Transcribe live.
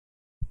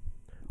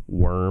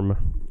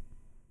worm.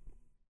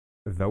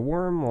 The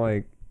worm,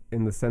 like,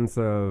 in the sense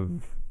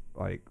of,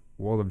 like,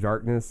 World of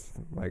Darkness,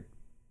 like,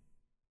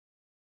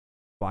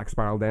 Black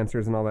Spiral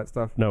Dancers and all that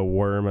stuff? No,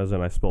 worm as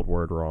in I spelled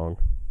word wrong.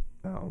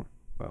 Oh,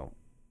 well.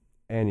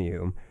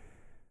 Anywho.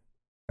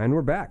 And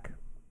we're back.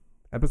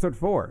 Episode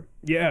 4.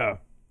 Yeah.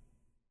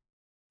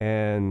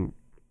 And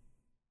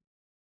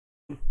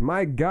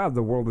my God,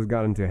 the world has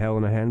got into hell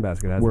in a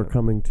handbasket, hasn't We're it?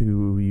 coming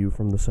to you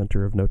from the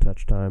center of No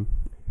Touch Time.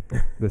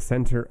 The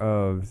center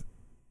of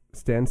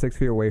stand 6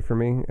 feet away from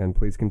me, and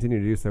please continue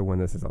to do so when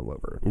this is all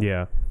over.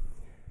 Yeah.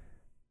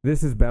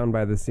 This is Bound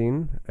by the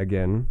Scene,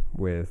 again,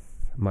 with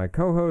my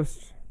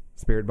co-host,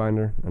 Spirit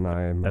Binder, and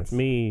I am That's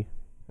me.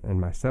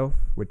 and myself,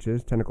 which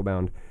is Tentacle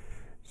Bound.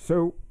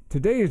 So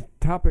today's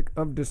topic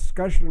of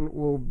discussion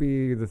will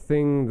be the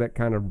thing that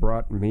kind of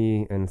brought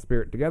me and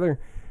Spirit together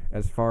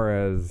as far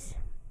as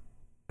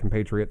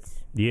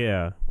compatriots,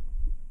 Yeah.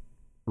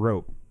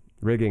 rope,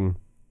 rigging,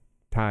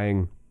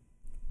 tying,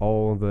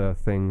 all the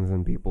things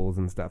and peoples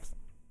and stuffs.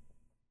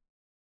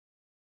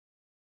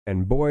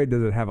 And boy,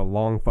 does it have a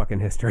long fucking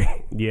history.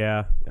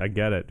 Yeah, I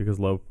get it because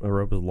a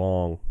rope is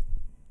long.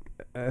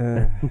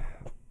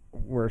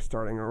 We're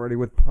starting already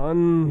with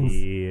puns.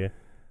 Yeah.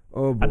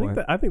 Oh boy.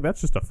 I think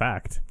that's just a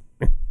fact.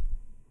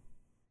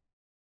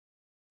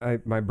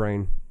 My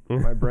brain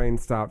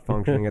stopped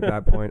functioning at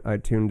that point. I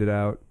tuned it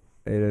out.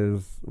 It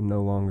is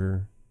no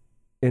longer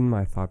in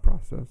my thought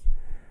process.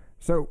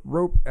 So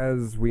rope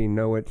as we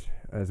know it,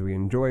 as we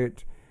enjoy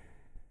it.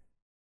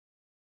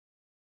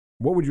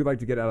 What would you like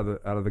to get out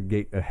of the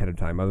gate ahead of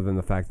time, other than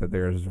the fact that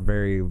there's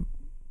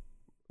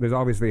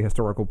obviously a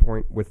historical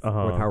point with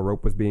how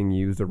rope was being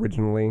used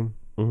originally,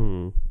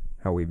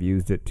 how we've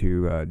used it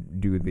to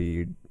do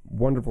the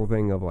wonderful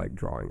thing of like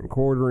drawing and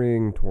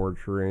quartering,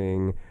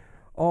 torturing,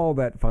 all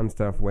that fun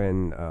stuff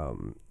when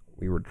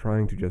we were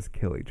trying to just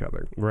kill each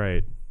other.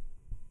 Right.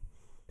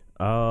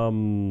 I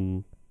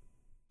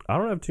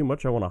don't have too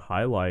much I want to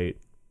highlight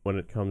when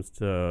it comes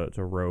to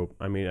rope.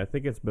 I mean, I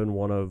think it's been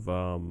one of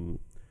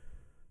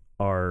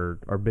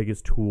our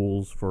biggest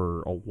tools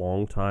for a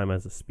long time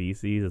as a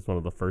species. It's one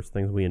of the first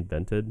things we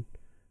invented.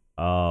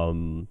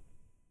 And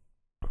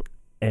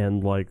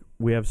like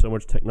we have so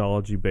much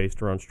technology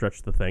based around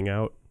stretch the thing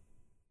out.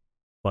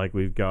 Like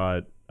we've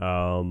got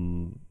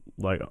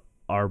like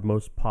our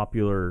most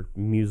popular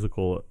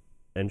musical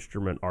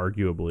instrument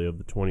arguably of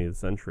the 20th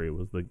century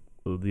was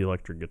the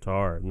electric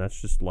guitar, and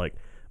that's just like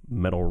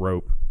metal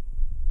rope.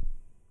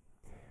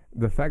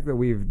 The fact that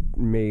we've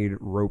made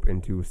rope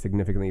into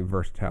significantly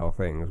versatile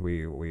things,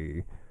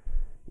 we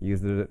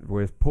used it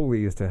with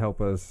pulleys to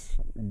help us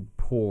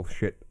pull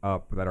shit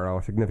up that are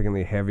all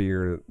significantly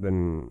heavier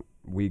than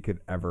we could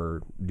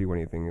ever do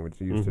anything. It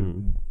was used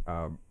to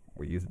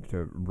we used it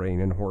to rein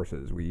in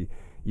horses. We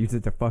used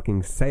it to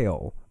fucking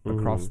sail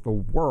across the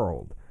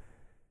world.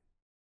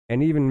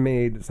 And even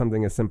made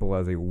something as simple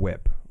as a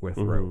whip with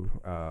rope,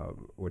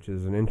 which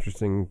is an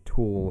interesting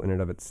tool in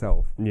and of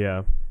itself.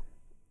 Yeah.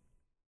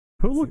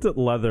 Who looked at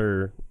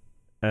leather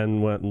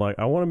and went like,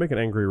 I want to make an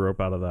angry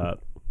rope out of that?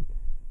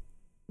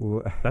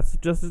 That's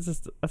just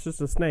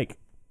a snake.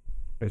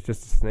 It's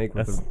just a snake.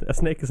 A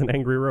snake is an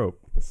angry rope.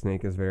 A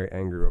snake is very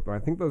angry rope. I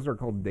think those are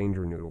called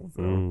danger noodles.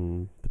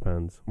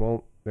 Depends.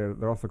 Well,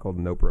 they're also called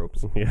nope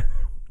ropes. Yeah.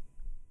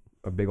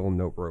 A big old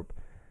nope rope.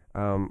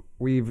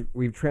 We've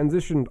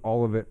transitioned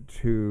all of it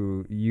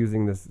to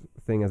using this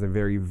thing as a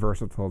very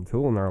versatile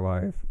tool in our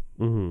life.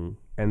 And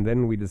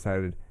then we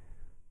decided,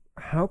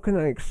 how can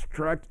I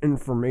extract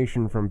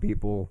information from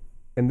people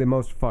in the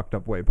most fucked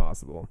up way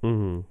possible?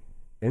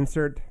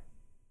 Insert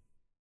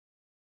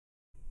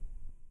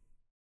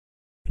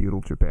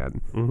feudal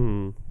Japan.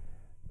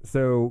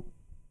 So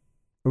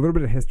a little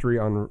bit of history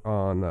on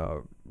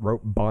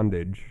rope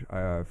bondage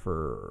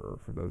for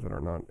those that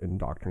are not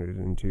indoctrinated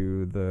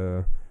into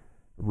the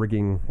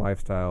rigging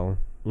lifestyle.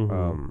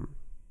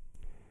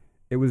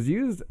 It was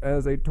used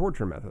as a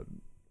torture method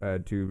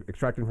to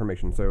extract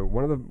information. So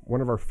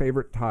one of our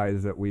favorite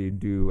ties that we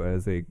do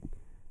as a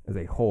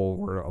whole,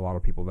 where a lot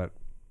of people that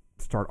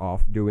start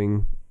off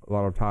doing a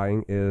lot of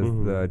tying is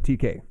the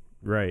TK.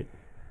 Right.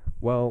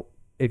 Well,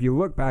 if you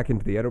look back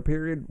into the Edo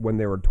period, when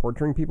they were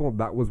torturing people,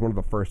 that was one of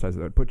the first ties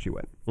that would put you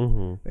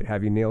in. They'd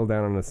have you kneel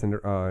down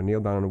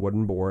on a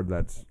wooden board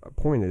that's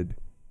pointed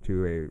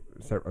to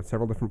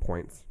several different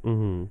points,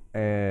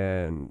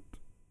 and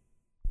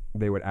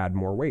they would add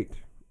more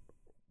weight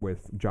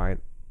with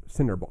giant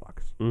cinder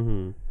blocks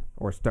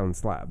or stone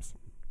slabs.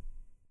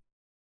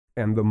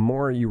 And the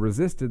more you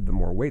resisted, the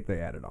more weight they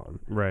added on.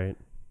 Right.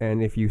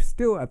 And if you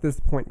still at this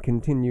point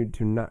continued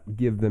to not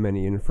give them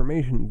any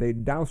information, they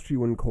doused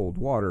you in cold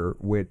water,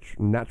 which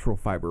natural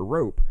fiber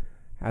rope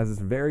has this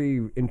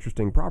very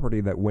interesting property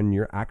that when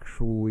you're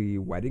actually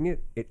wetting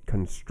it, it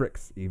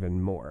constricts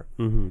even more.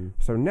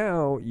 So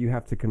now you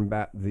have to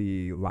combat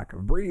the lack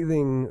of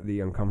breathing,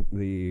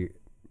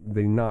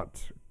 the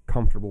not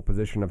comfortable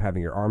position of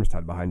having your arms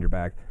tied behind your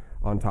back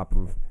on top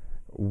of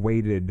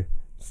weighted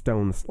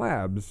stone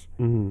slabs,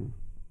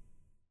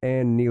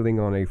 and kneeling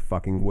on a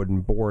fucking wooden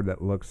board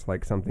that looks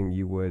like something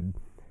you would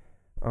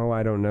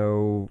I don't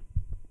know,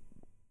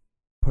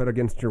 put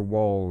against your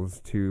walls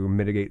to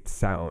mitigate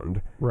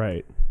sound.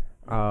 Right.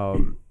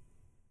 And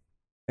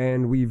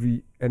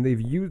they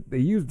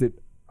used it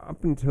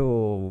up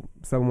until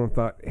someone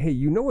thought, hey,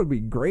 you know what would be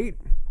great?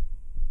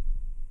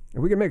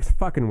 If we can mix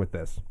fucking with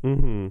this.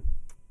 Mm-hmm.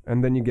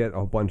 And then you get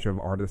a bunch of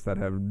artists that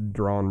have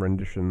drawn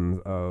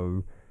renditions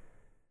of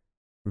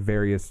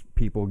various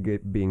people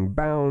being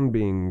bound,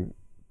 being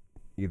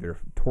either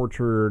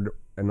tortured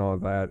and all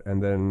of that,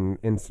 and then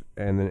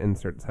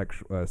insert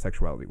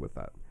sexuality with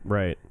that.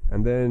 Right.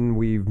 And then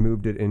we've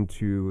moved it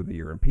into the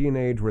European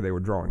age where they were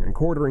drawing and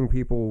quartering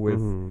people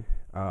with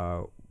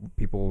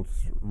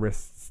people's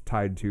wrists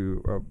tied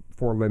to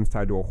 4 limbs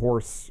tied to a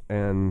horse,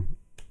 and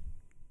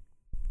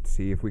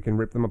see if we can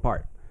rip them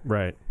apart.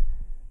 Right.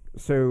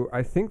 So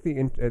I think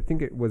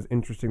it was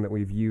interesting that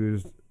we've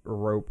used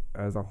rope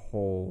as a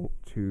whole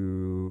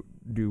to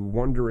do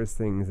wondrous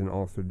things and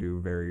also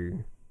do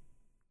very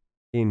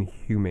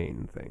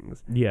inhumane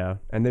things. Yeah.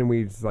 And then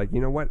we just like,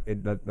 you know what?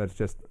 Let's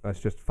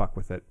just fuck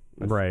with it.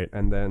 Right.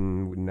 And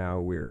then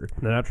now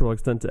the natural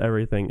extent to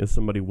everything is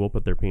somebody will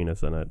put their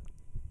penis in it.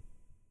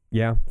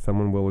 Yeah,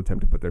 someone will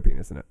attempt to put their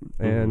penis in it.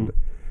 Mm-hmm. And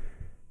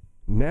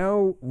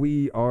now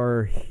we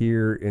are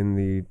here in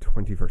the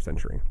 21st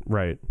century.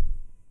 Right.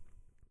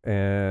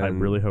 And I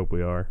really hope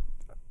we are.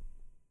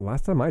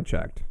 Last time I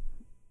checked,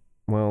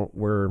 well,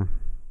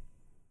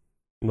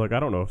 Look, I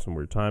don't know if some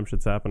weird time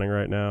shit's happening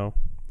right now.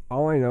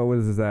 all I know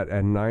is that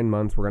in 9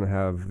 months we're gonna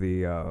have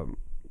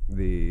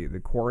the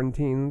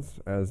quarantines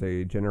as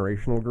a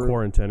generational group.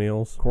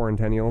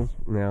 Quarentennials.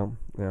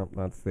 Yeah,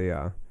 that's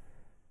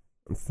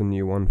the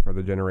new one for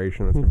the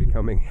generation that's gonna be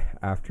coming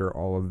after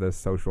all of this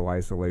social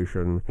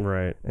isolation,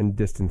 right, and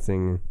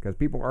distancing, because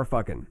people are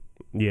fucking.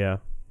 Yeah.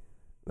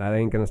 That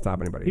ain't gonna stop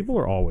anybody. People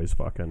are always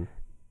fucking.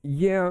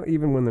 Yeah,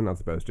 even when they're not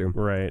supposed to.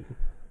 Right.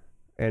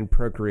 And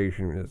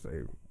procreation is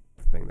a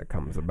thing that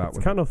comes about.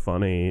 It's kind of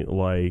funny.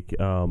 Like,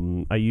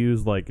 I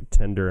use like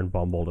Tinder and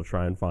Bumble to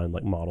try and find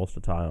like models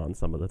to tie on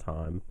some of the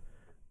time.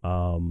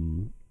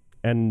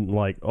 And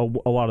like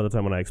a lot of the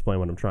time when I explain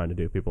what I'm trying to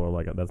do, people are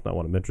like, "That's not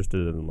what I'm interested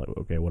in." And I'm like,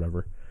 okay,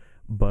 whatever.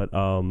 But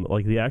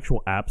like the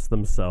actual apps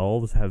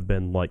themselves have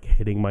been like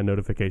hitting my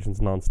notifications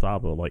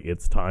nonstop. I'm like,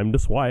 it's time to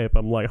swipe.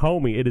 I'm like,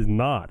 homie, it is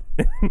not.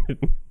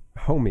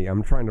 Homie,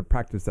 I'm trying to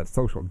practice that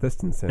social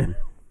distancing.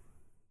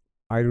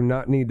 I do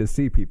not need to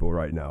see people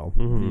right now.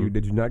 Mm-hmm.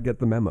 Did you not get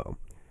the memo?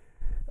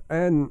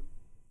 And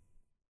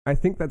I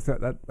think that's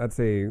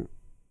a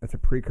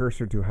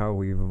precursor to how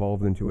we've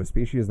evolved into a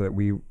species that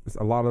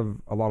a lot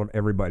of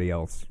everybody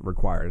else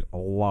requires a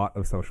lot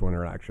of social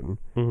interaction,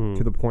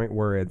 to the point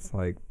where it's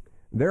like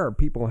there are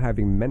people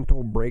having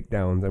mental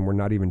breakdowns and we're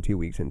not even 2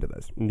 weeks into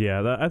this.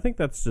 Yeah, I think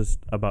that's just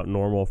about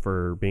normal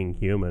for being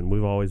human.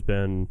 We've always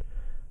been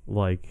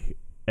like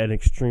an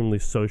extremely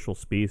social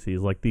species.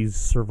 Like these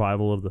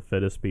survival of the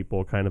fittest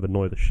people kind of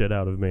annoy the shit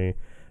out of me,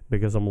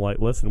 because I'm like,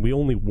 listen, we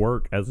only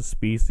work as a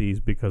species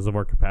because of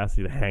our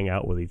capacity to hang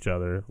out with each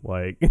other.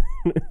 Like,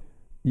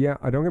 yeah,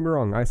 don't get me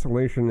wrong.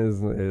 Isolation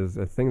is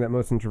a thing that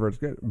most introverts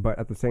get, but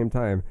at the same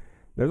time,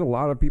 there's a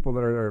lot of people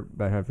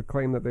that have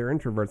claimed that they're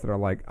introverts that are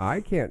like,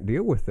 I can't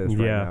deal with this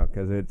right now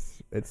because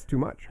it's too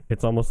much.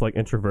 It's almost like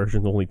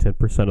introversion is only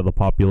 10% of the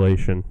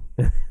population.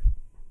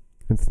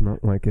 It's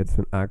not like it's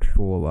an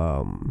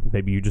actual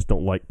maybe you just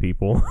don't like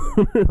people.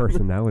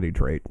 personality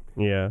trait.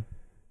 Yeah.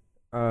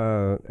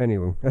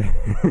 Anyway.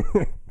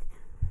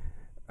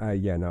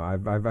 Yeah, no,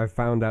 I've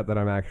found out that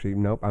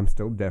I'm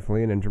still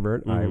definitely an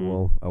introvert.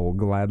 Mm-hmm. I will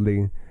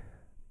gladly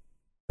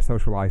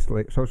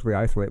socially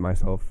isolate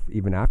myself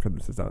even after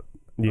this is over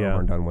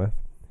and done with.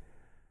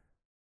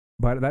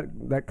 But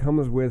that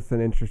comes with an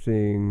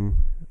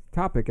interesting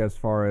topic as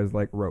far as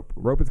like rope.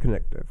 Rope is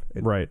connective.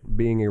 Right.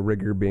 Being a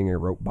rigger, being a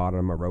rope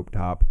bottom, a rope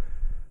top.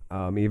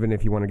 Even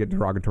if you want to get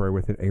derogatory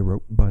with it, a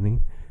rope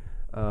bunny.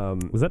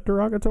 Was that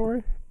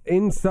derogatory?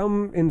 In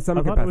some I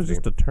capacity. thought it was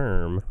just a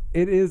term.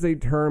 It is a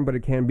term, but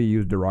it can be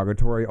used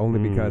derogatory only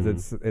because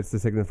it's to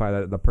signify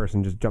that the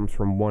person just jumps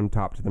from one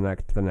top to the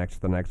next, to the next,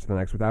 to the next, to the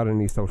next without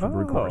any social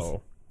recourse.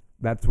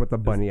 That's what the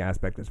bunny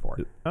aspect is for.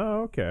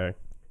 Oh, okay.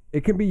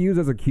 It can be used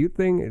as a cute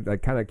thing,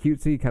 like kind of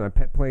cutesy, kind of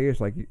pet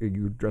playish, like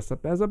you dress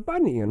up as a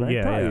bunny and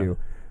I tie you.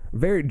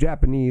 Very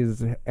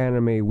Japanese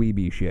anime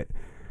weeby shit.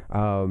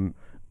 I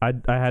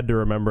had to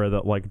remember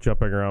that like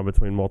jumping around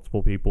between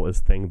multiple people is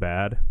thing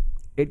bad.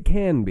 It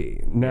can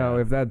be. Now,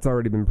 if that's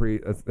already been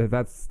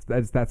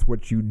if that's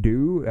what you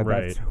do, if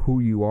that's who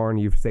you are and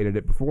you've stated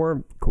it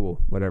before,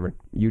 cool, whatever.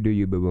 You do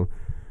you, boo-boo.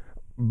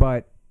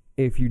 But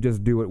if you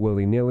just do it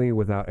willy-nilly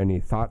without any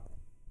thought,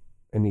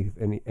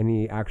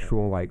 any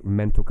actual like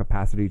mental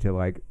capacity to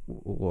like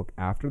look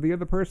after the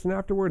other person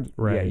afterwards,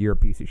 yeah, you're a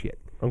piece of shit.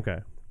 Okay.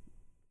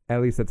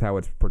 At least that's how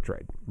it's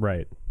portrayed.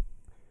 Right.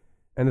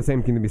 And the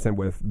same can be said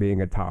with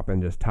being a top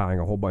and just tying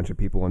a whole bunch of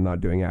people and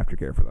not doing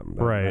aftercare for them.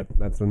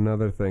 That's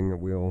another thing that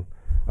we'll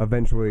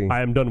eventually...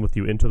 I am done with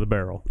you, into the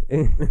barrel.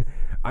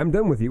 I'm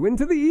done with you,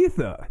 into the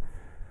ether.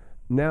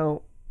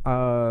 Now,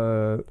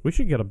 we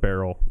should get a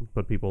barrel,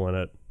 put people in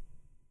it.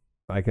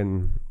 I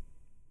can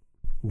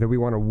Do we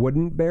want a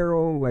wooden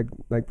barrel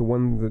like the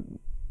one that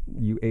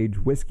you age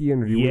whiskey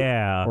in,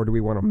 or or do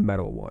we want a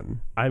metal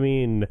one? I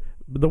mean,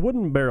 the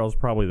wooden barrel is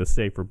probably the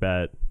safer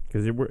bet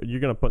because you're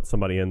going to put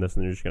somebody in this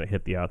and you're just going to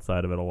hit the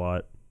outside of it a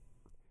lot.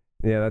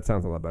 Yeah, that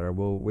sounds a lot better.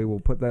 We will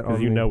put that on.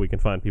 Because we can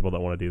find people that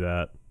want to do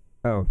that.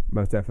 Oh,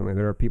 most definitely.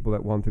 There are people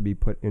that want to be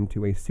put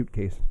into a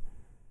suitcase.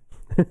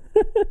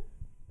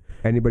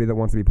 Anybody that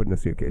wants to be put in a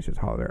suitcase, just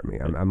holler at me.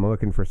 I'm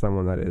looking for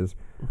someone that is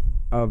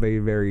of a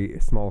very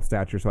small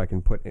stature, so I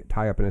can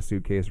tie up in a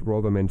suitcase,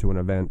 roll them into an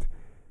event,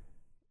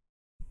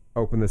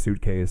 open the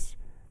suitcase,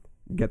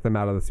 get them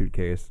out of the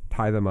suitcase,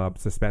 tie them up,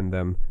 suspend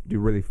them, do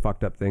really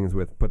fucked up things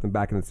put them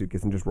back in the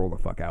suitcase, and just roll the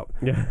fuck out.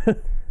 Yeah.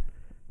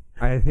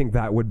 I think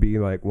that would be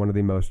like one of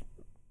the most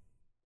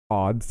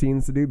odd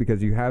scenes to do,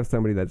 because you have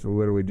somebody that's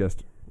literally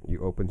just, you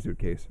open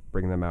suitcase,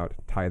 bring them out,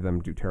 tie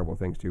them, do terrible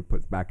things to,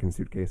 put back in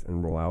suitcase,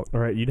 and roll out. All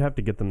right, you'd have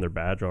to get them their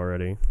badge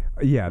already.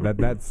 Yeah,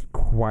 that's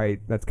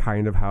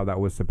kind of how that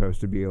was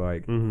supposed to be.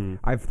 Like,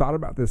 I've thought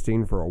about this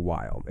scene for a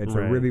while. It's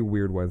a really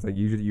weird one. It's like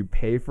usually you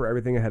pay for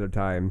everything ahead of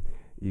time.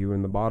 You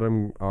in the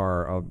bottom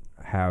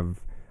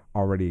have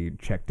already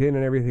checked in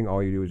and everything.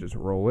 All you do is just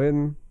roll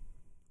in.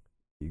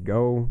 You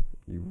go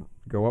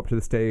up to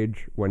the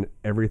stage when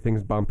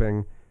everything's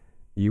bumping.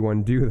 You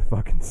undo the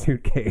fucking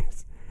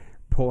suitcase,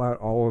 pull out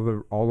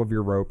all of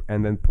your rope,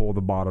 and then pull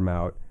the bottom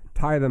out,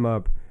 tie them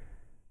up,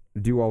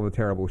 do all the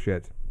terrible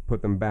shit,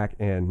 put them back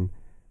in,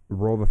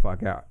 roll the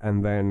fuck out,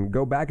 and then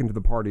go back into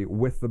the party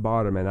with the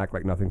bottom and act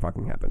like nothing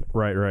fucking happened.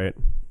 Right.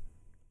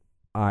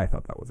 I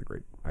thought that was a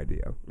great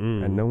idea,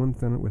 and no one's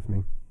done it with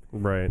me.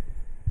 Right.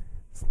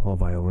 Small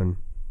violin.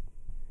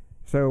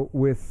 So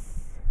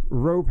with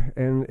rope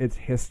and its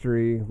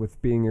history,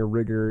 with being a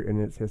rigger and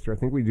its history, I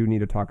think we do need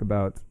to talk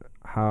about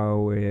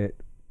how it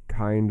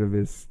kind of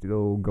is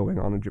still going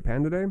on in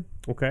Japan today.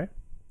 Okay.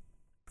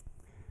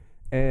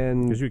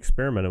 And because you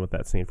experimented with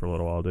that scene for a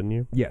little while, didn't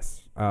you?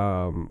 Yes.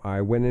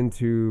 I went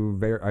into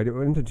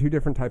two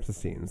different types of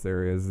scenes.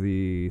 There is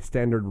the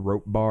standard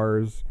rope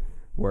bars,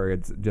 where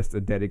it's just a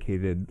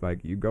dedicated,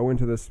 like, you go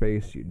into this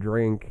space, you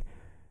drink,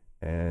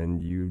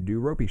 and you do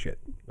ropey shit.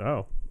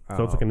 Oh,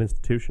 so it's like an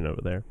institution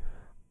over there.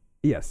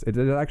 Yes, it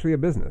is actually a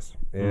business.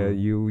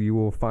 You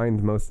will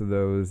find most of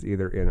those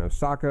either in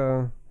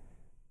Osaka,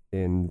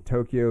 in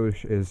Tokyo.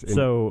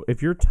 So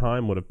if your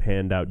time would have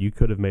panned out, you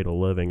could have made a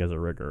living as a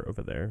rigger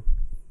over there.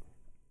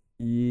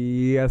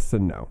 Yes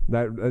and no.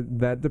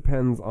 That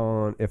depends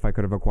on if I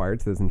could have acquired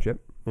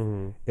citizenship,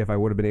 if I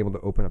would have been able to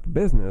open up a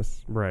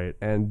business, right,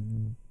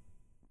 and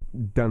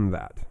done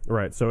that.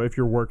 Right. So if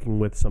you're working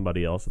with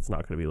somebody else, it's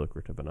not going to be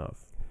lucrative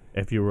enough.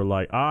 If you were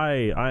like,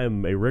 I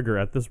am a rigger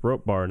at this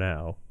rope bar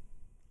now,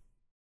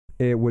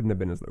 it wouldn't have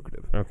been as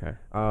lucrative. Okay.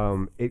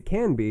 It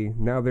can be.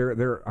 Now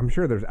there I'm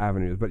sure there's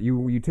avenues, but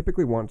you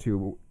typically want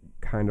to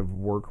kind of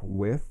work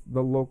with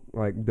the local,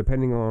 like,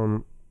 depending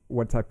on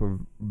what type of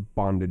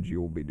bondage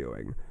you will be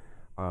doing.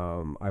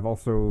 I've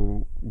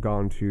also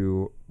gone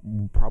to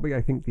probably,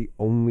 I think, the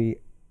only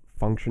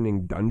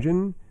functioning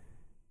dungeon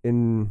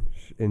in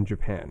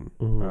Japan,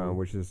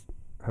 which is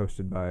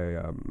hosted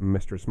by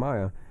Mistress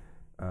Maya.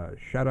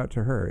 Shout out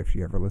to her if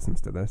she ever listens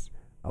to this.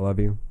 I love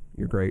you.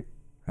 You're great.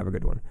 Have a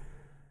good one.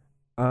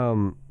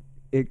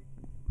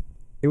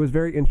 It was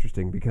very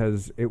interesting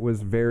because it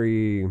was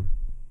very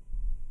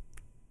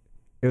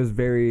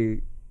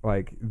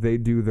like, they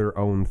do their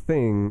own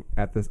thing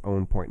at this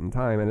own point in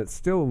time, and it's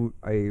still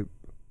a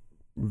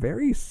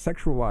very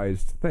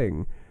sexualized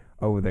thing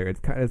over there. It's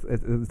kind of,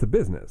 it's a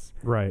business.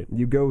 Right.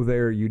 You go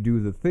there, you do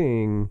the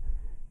thing,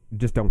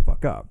 just don't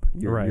fuck up.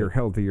 You're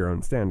held to your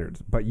own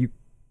standards. But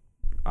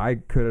I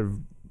could have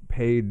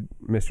paid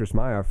Mistress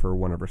Maya for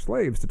one of her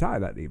slaves to tie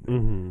that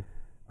evening.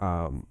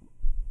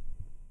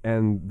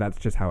 And that's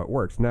just how it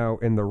works. Now,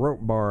 in the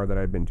rope bar that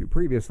I'd been to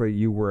previously,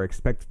 you were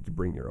expected to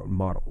bring your own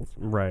models.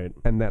 Right.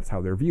 And that's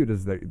how they're viewed,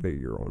 as they're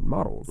your own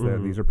models.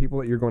 These are people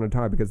that you're going to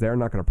tie because they're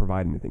not going to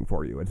provide anything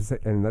for you.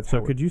 And that's so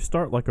could you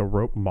start like a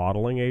rope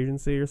modeling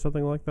agency or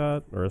something like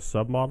that? Or a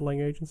sub-modeling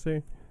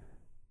agency?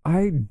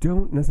 I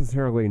don't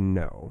necessarily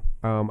know.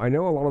 I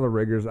know a lot of the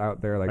riggers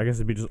out there, like, I guess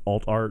it'd be just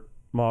alt art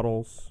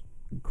models.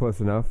 Close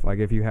enough. Like,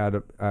 if you had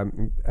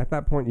at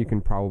that point, you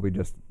can probably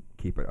just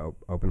keep it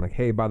open. Like,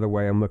 hey, by the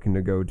way, I'm looking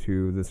to go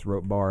to this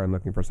rope bar. I'm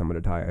looking for someone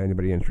to tie.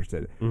 Anybody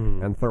interested?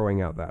 And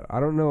throwing out that. I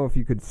don't know if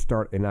you could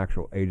start an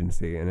actual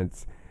agency. And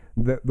it's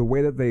the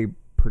way that they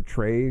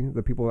portray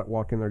the people that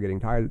walk in there getting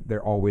tied.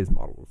 They're always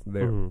models.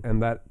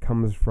 And that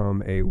comes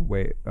from a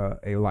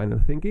line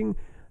of thinking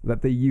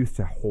that they used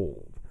to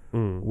hold,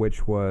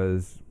 which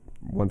was,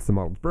 once the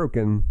model's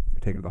broken,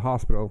 take it to the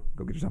hospital,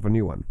 go get yourself a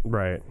new one.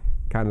 Right.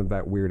 Kind of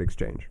that weird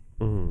exchange,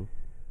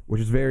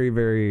 which is very,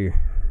 very.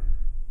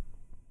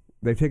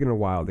 They've taken a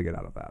while to get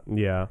out of that.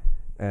 Yeah.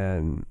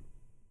 And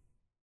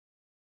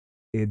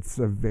it's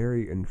a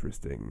very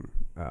interesting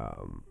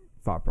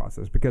thought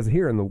process, because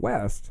here in the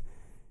West,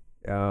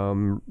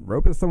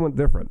 rope is somewhat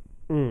different.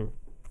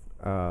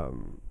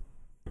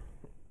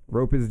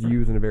 Rope is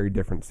used in a very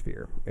different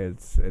sphere.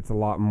 It's a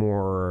lot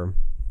more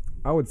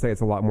I would say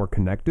it's a lot more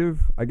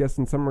connective, I guess,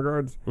 in some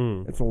regards.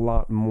 It's a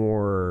lot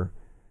more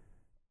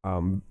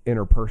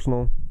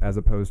interpersonal as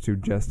opposed to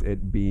just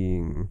it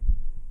being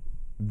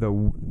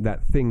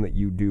that thing that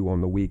you do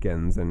on the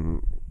weekends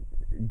and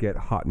get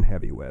hot and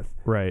heavy with,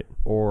 right?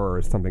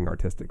 Or something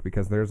artistic,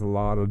 because there's a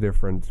lot of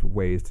different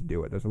ways to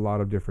do it. There's a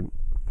lot of different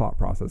thought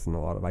process and a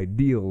lot of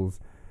ideals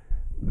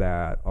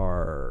that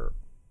are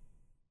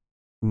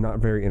not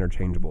very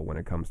interchangeable when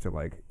it comes to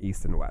like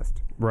East and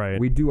West. Right.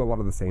 We do a lot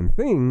of the same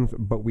things,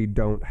 but we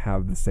don't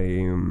have the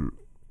same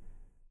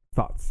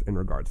thoughts in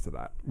regards to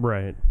that.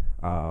 Right.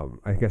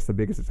 I guess the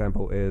biggest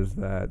example is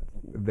that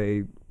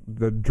the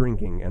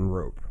drinking and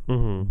rope.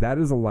 That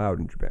is allowed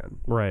in Japan.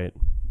 Right.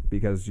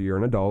 Because you're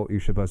an adult,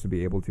 you're supposed to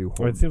be able to hold...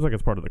 Well, it seems like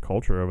it's part of the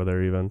culture over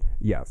there even.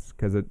 Yes,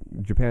 because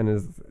Japan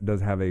does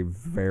have a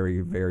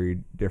very, very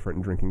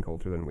different drinking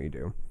culture than we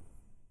do.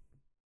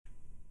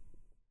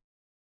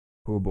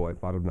 Oh boy,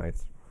 a lot of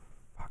nights.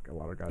 Fuck, a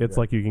lot of guys. It's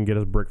like you can get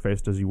as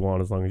brick-faced as you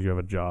want as long as you have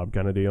a job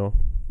kind of deal.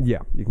 Yeah,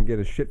 you can get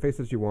as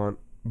shit-faced as you want,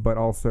 but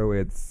also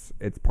it's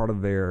part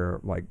of their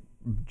like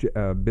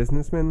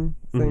businessman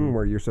thing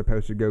where you're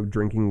supposed to go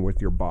drinking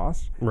with your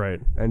boss. Right.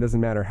 And it doesn't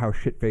matter how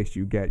shit-faced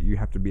you get, you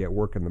have to be at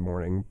work in the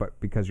morning, but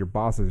because your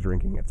boss is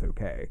drinking, it's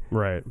okay.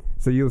 Right.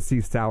 So you'll see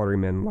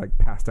salarymen like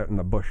passed out in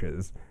the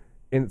bushes,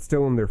 and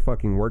still in their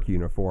fucking work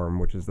uniform,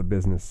 which is the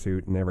business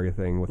suit and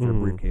everything with their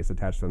briefcase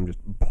attached to them, just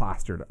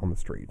plastered on the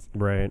streets.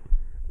 Right.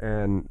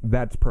 And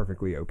that's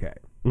perfectly okay.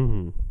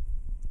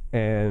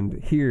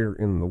 And here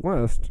in the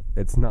West,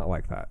 it's not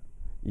like that.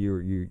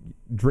 You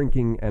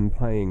drinking and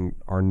playing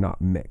are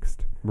not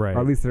mixed. Right.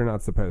 Or at least they're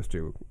not supposed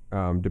to,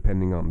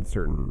 depending on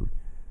certain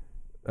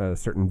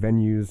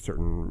venues,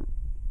 certain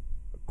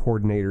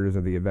coordinators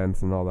of the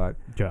events and all that.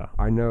 Yeah.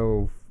 I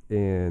know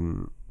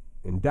in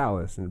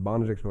Dallas, in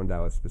Bondage Expo in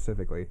Dallas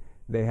specifically,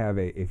 they have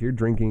a if you're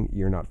drinking,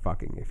 you're not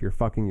fucking. If you're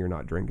fucking, you're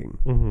not drinking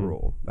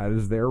rule. That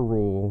is their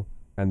rule,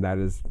 and that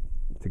is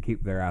to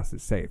keep their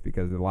asses safe,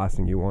 because the last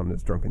thing you want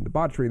is drunken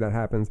debauchery that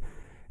happens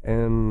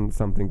and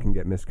something can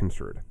get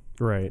misconstrued.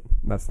 Right.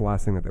 That's the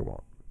last thing that they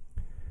want.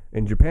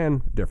 In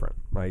Japan, different.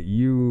 Like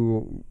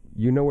you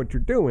know what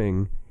you're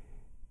doing.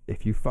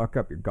 If you fuck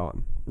up, you're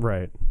gone.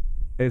 Right.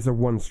 It's a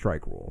one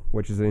strike rule,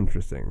 which is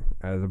interesting,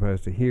 as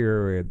opposed to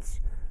here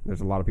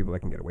there's a lot of people that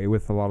can get away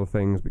with a lot of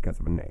things because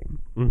of a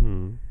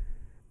name.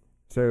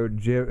 So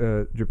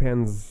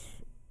Japan's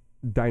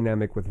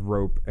dynamic with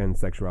rope and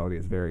sexuality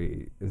is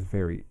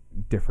very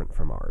different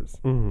from ours.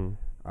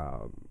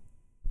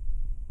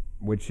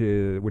 Which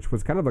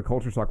was kind of a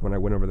culture shock when I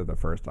went over there the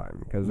first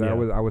time, because I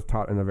was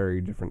taught in a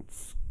very different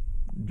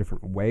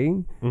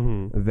way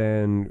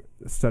than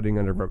studying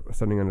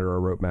under a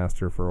rope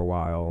master for a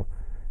while,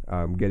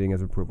 getting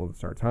his approval to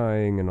start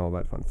tying and all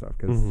that fun stuff.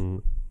 Because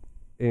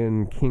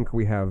in kink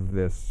we have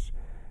this: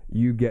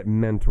 you get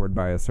mentored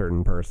by a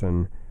certain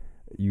person,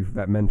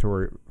 that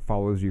mentor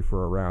follows you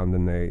for a round,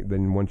 and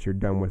then once you're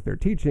done with their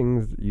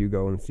teachings, you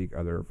go and seek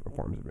other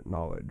forms of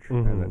knowledge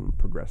and then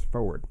progress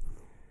forward.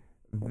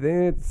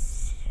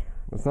 That's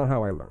not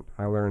how I learned.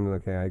 I learned,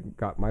 okay, I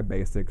got my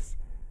basics,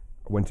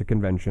 went to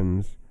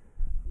conventions,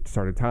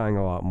 started tying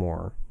a lot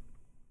more,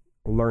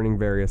 learning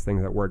various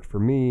things that worked for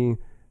me,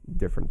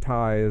 different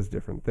ties,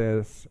 different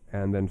this,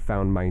 and then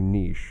found my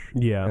niche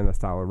and the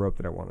style of rope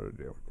that I wanted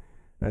to do.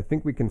 And I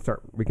think we can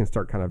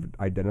start kind of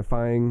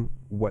identifying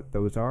what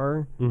those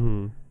are,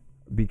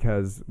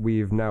 because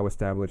we've now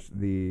established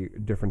the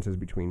differences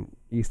between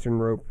Eastern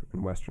rope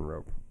and Western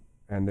rope.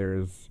 And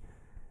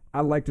I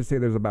like to say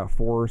there's about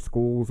 4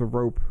 schools of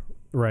rope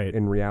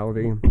in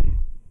reality,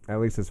 at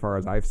least as far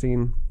as I've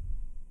seen.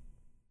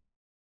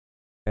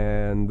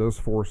 And those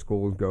 4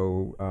 schools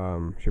go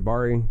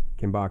Shibari,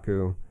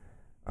 Kimbaku,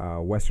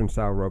 Western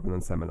style rope, and then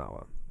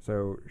Seminawa.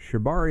 So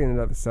Shibari in and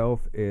of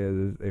itself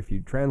is, if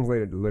you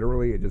translate it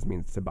literally, it just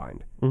means to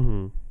bind.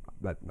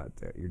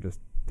 That's it. You're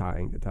just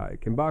tying to tie.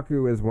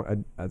 Kimbaku is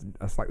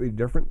a slightly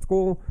different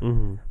school.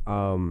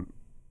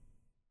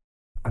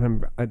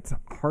 And it's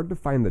hard to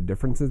find the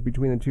differences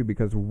between the two,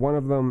 because one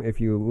of them, if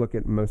you look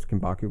at most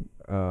Kimbaku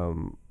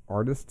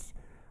artists,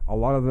 a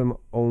lot of them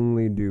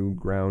only do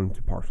ground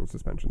to partial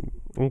suspension.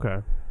 Okay.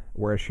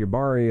 Whereas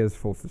Shibari is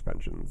full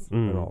suspensions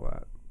and all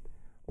that.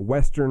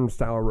 Western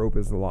style rope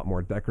is a lot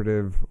more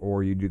decorative,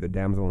 or you do the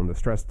damsel in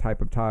distress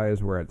type of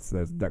ties where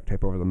there's duct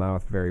tape over the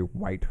mouth, very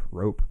white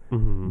rope,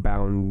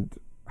 bound,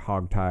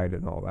 hog-tied,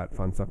 and all that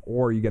fun stuff.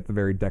 Or you get the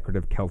very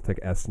decorative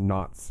Celtic-esque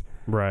knots.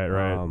 Right.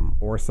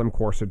 Or some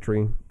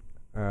corsetry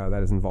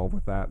that is involved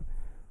with that.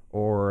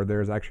 Or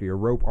there's actually a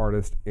rope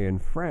artist in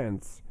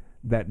France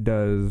that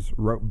does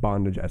rope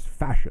bondage as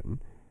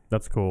fashion.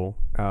 That's cool.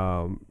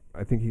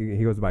 I think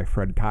he goes by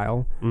Fred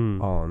Kyle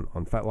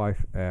on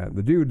FetLife.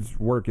 The dude's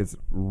work is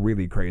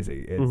really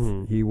crazy.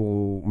 He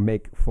will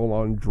make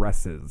full-on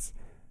dresses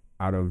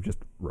out of just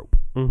rope.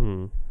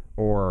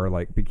 Or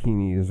like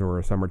bikinis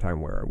or summertime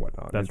wear and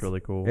whatnot. That's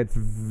really cool. It's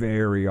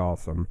very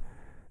awesome.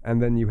 And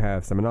then you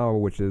have Seminawa,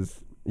 which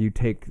is you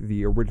take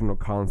the original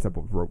concept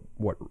of rope,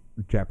 what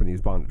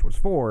Japanese bondage was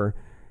for,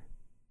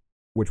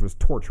 which was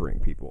torturing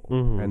people,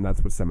 and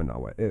that's what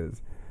Seminawa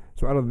is.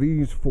 So out of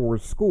these 4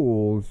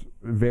 schools,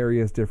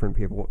 various different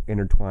people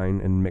intertwine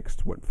and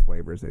mixed what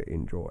flavors they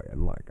enjoy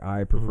and like.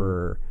 I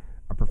prefer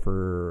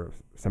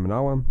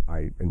Seminawa.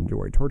 I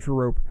enjoy torture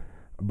rope,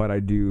 but I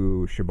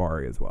do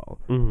shibari as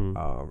well.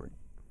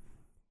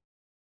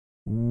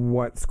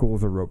 What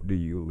schools of rope do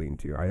you lean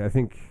to? I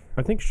think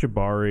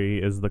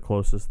shibari is the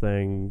closest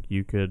thing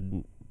you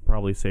could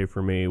probably say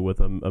for me,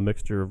 with a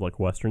mixture of like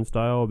Western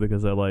style,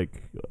 because I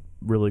like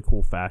really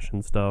cool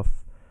fashion stuff.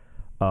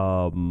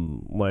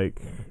 Hajime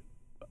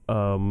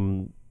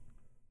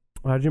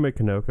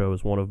Kanoko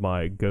is one of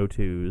my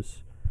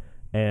go-tos,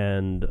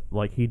 and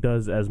like he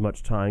does as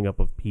much tying up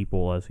of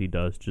people as he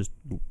does just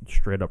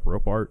straight up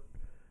rope art,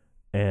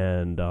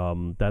 and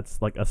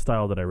that's like a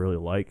style that I really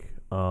like.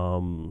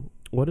 Gorgone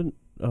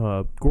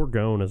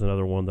is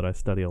another one that I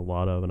study a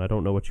lot of, and I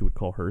don't know what you would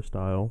call her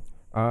style.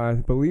 I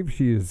believe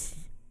she is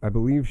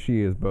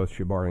both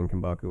shibari and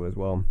kambaku as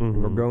well.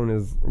 Gorgone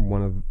is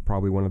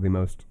probably one of the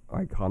most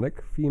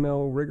iconic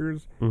female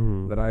riggers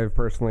that I've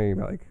personally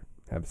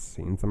have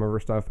seen some of her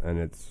stuff, and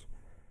it's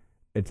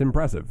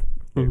impressive.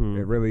 It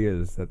really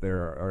is, that there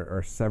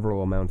are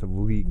several amounts of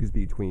leagues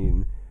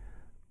between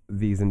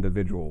these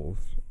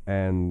individuals,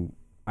 and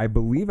I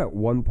believe at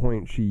one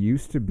point she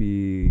used to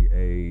be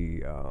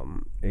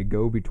a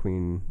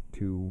go-between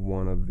to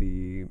one of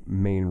the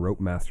main rope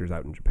masters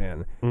out in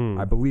Japan.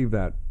 I believe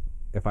that,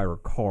 if I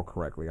recall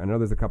correctly. I know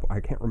there's a couple,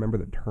 I can't remember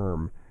the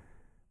term,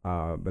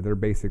 but they're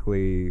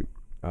basically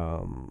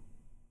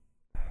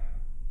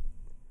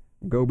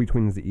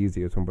go-between is the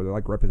easiest one, but they're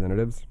like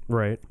representatives,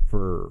 right,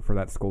 for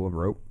that school of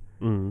rope.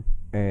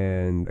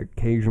 And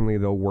occasionally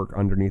they'll work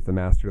underneath the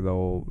master.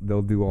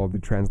 They'll do all the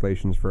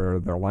translations for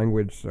their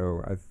language.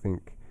 So I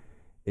think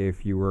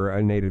if you were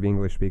a native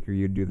English speaker,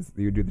 you'd do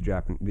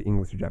the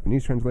English to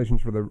Japanese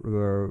translations for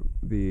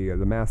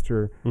the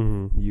master.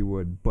 You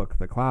would book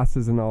the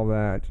classes and all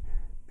that,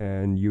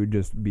 and you would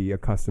just be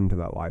accustomed to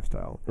that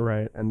lifestyle.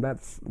 Right. And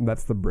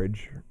that's the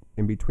bridge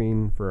in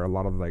between for a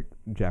lot of like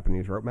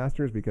Japanese rope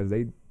masters, because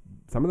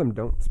some of them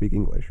don't speak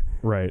English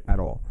at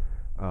all.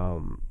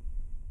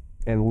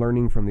 And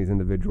learning from these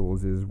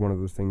individuals is one of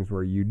those things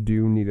where you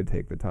do need to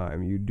take the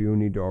time. You do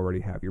need to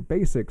already have your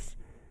basics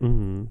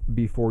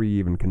before you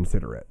even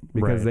consider it,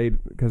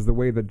 because the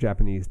way that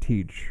Japanese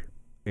teach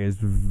is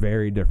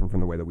very different from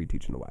the way that we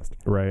teach in the West.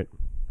 Right.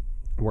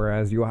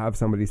 Whereas you'll have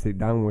somebody sit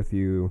down with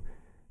you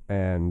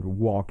and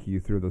walk you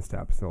through the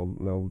steps.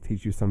 They'll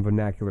teach you some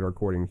vernacular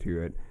according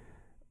to it.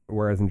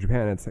 Whereas in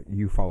Japan, it's like,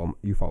 you follow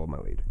my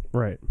lead.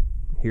 Right.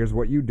 Here's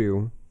what you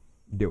do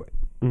it.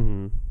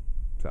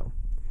 So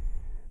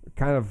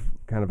kind of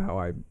how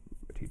I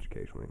teach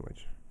occasionally,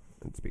 which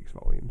it speaks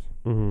volumes.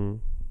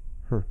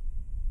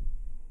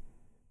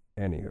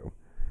 Anywho,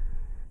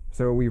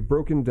 so we've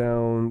broken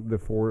down the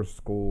 4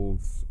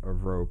 schools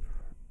of rope,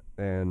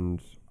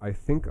 and I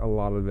think a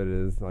lot of it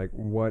is like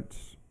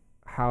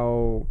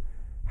how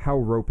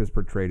rope is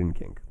portrayed in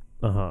kink.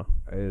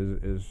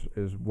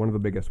 Is one of the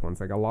biggest ones.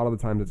 Like, a lot of the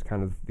times it's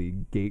kind of the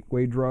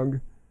gateway drug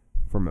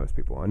for most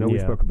people. I know we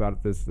spoke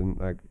about this in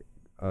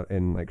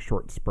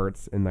short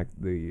spurts in like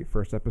the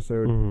first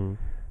episode,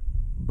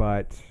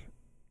 but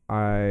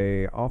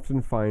I often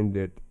find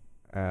it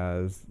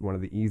as one of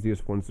the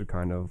easiest ones to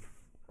kind of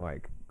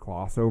like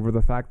gloss over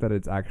the fact that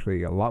it's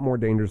actually a lot more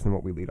dangerous than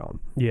what we lead on.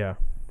 Yeah,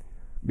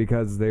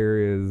 because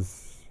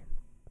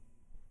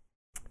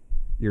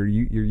you're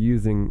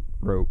using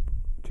rope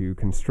to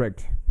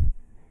constrict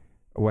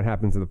what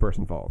happens if the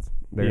person falls.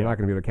 They're not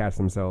going to be able to catch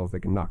themselves. They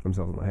can knock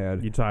themselves on the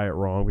head. You tie it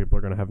wrong, people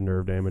are going to have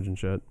nerve damage and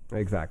shit.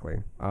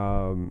 Exactly.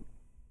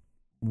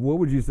 What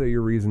would you say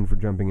your reason for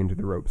jumping into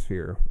the rope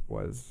sphere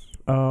was?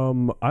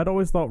 I'd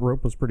always thought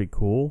rope was pretty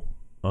cool.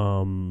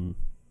 I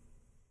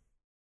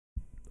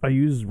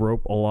use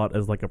rope a lot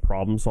as like a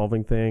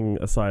problem-solving thing,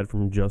 aside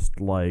from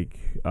just like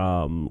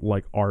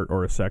art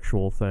or a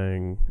sexual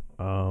thing.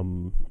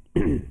 And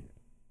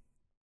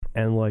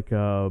like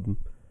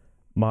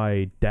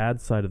my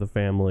dad's side of the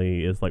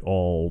family is like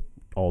all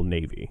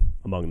Navy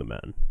among the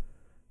men.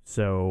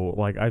 So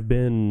like I've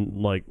been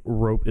like,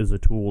 rope is a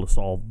tool to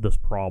solve this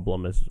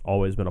problem has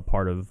always been a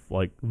part of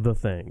like the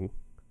thing,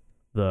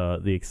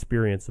 the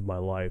experience of my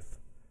life.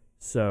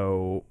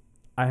 So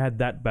I had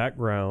that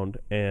background,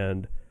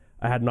 and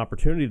I had an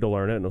opportunity to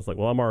learn it, and I was like,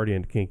 well, I'm already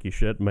into kinky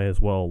shit, may as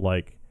well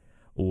like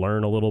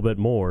learn a little bit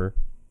more.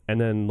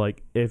 And then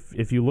like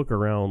if you look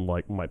around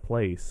like my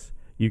place,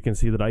 you can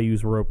see that I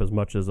use rope as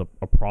much as a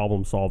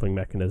problem-solving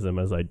mechanism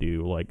as I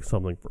do like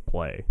something for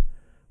play.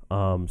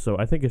 So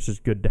I think it's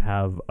just good to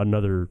have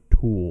another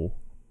tool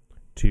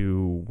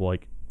to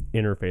like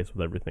interface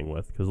with everything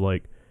with, because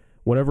like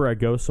whenever I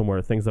go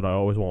somewhere, things that I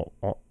always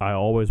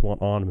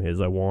want on me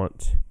is I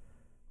want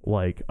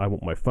my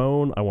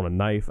phone, I want a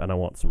knife, and I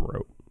want some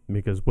rope,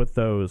 because with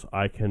those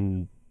I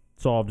can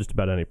solve just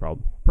about any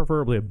problem,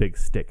 preferably a big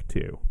stick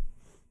too.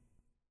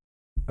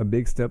 A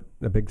big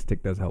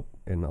stick does help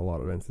in a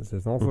lot of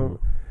instances. Also,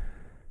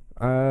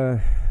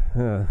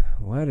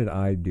 Why did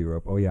I do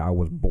rope? Oh yeah, I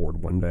was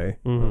bored one day.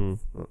 Mm-hmm.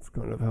 That's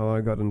kind of how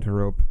I got into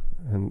rope,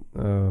 and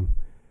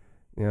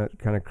yeah,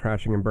 kind of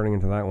crashing and burning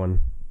into that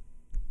one,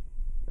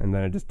 and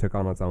then it just took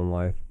on its own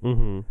life.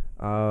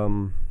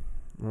 Mm-hmm.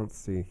 Let's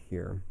see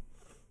here.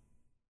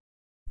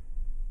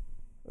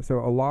 So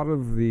a lot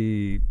of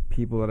the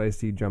people that I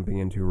see jumping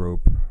into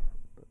rope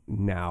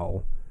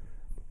now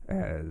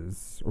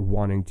as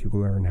wanting to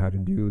learn how to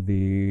do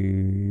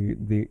the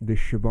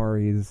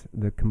shibaris,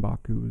 the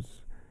kambakus,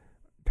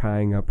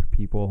 tying up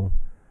people,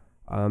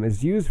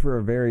 is used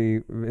for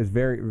various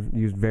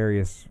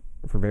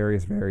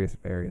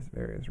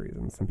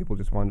reasons. Some people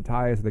just want to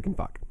tie so they can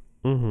fuck.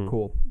 Mm-hmm.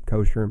 Cool,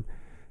 kosher.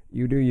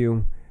 You do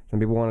you.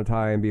 Some people want to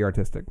tie and be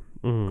artistic.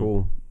 Mm-hmm.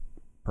 Cool,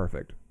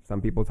 perfect. Some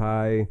people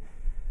tie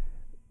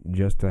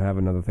just to have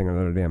another thing on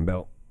their damn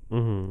belt.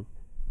 Mm-hmm.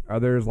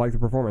 Others like the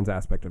performance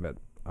aspect of it.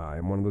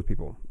 I'm one of those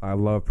people. I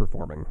love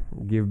performing.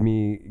 Give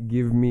me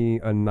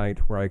a night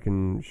where I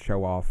can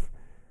show off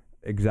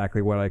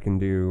exactly what I can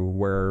do,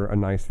 wear a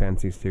nice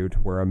fancy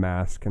suit, wear a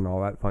mask and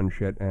all that fun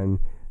shit, and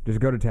just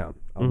go to town.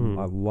 Mm-hmm.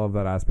 I love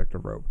that aspect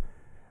of rope.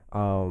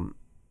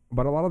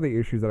 But a lot of the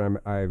issues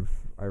that I've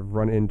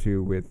run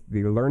into with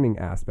the learning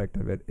aspect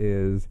of it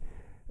is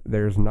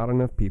there's not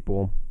enough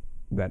people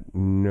that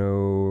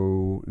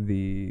know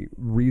the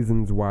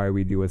reasons why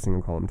we do a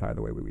single column tie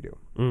the way we do.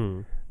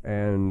 Mm.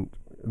 And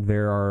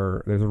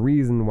there's a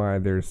reason why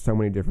there's so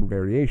many different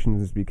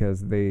variations, is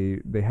because they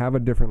have a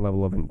different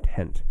level of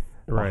intent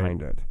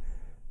behind it.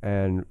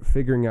 And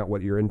figuring out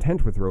what your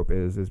intent with rope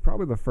is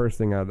probably the first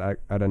thing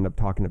I'd end up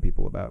talking to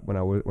people about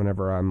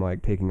whenever I'm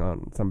like taking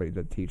on somebody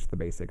to teach the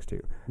basics to.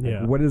 Yeah.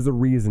 Like, what is the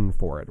reason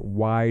for it?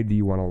 Why do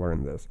you want to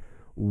learn this?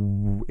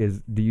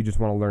 Do you just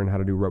want to learn how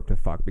to do rope to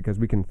fuck? Because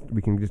we can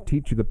just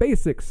teach you the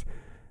basics,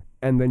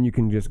 and then you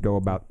can just go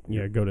about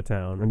go to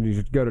town. And you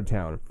just go to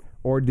town.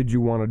 Or did you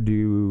want to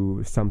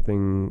do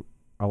something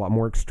a lot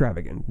more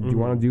extravagant? Do you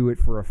want to do it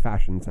for a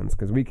fashion sense?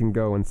 Because we can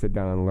go and sit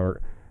down and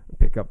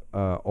pick up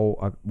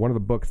one of the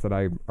books that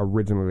I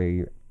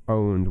originally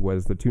owned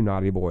was the Two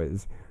Naughty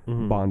Boys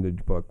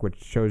bondage book,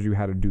 which shows you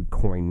how to do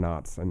coin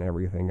knots and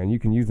everything, and you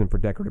can use them for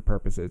decorative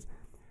purposes.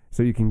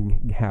 So you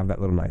can have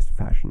that little nice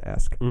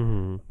fashion-esque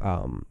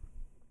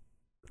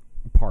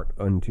part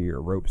onto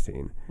your rope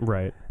scene,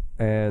 right?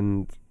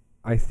 And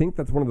I think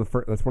that's one of the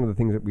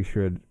things that we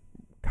should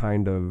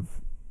kind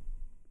of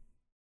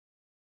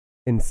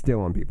instill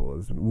on people,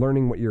 is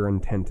learning what your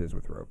intent is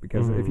with rope.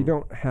 Because if you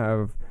don't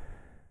have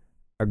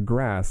a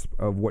grasp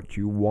of what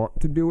you want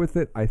to do with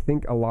it, I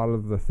think a lot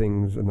of the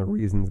things and the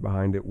reasons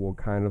behind it will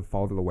kind of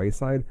fall to the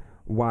wayside.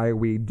 Why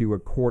we do a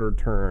quarter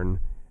turn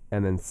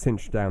and then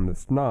cinch down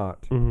this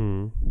knot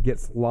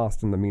gets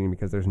lost in the meaning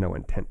because there's no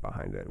intent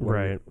behind it.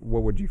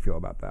 What would you feel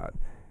about that,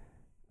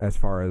 as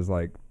far as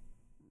like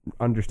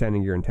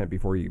understanding your intent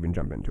before you even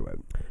jump into it?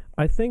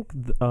 I think,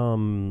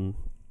 well,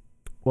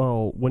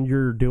 when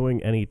you're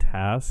doing any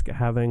task,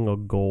 having a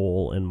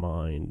goal in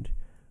mind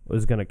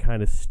is going to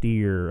kind of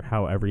steer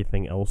how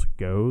everything else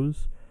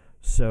goes.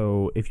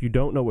 So if you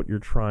don't know what you're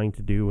trying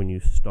to do when you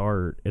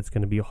start, it's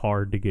going to be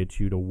hard to get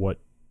you to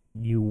what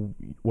you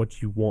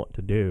want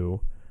to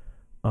do.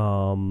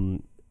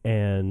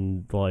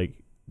 And like,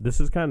 this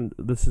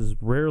is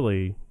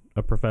rarely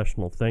a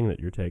professional thing that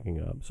you're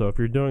taking up. So if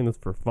you're doing this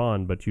for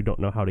fun, but you don't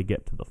know how to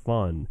get to the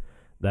fun,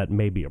 that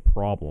may be a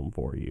problem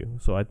for you.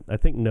 So I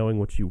think knowing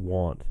what you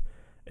want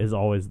is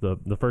always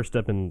the first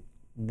step in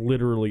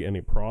literally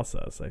any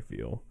process, I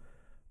feel.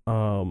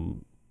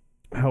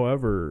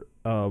 However,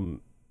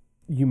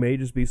 you may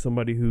just be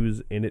somebody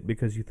who's in it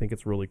because you think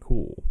it's really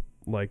cool.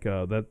 Like,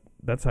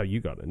 that's how you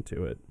got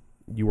into it.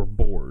 You were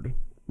bored.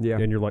 Yeah.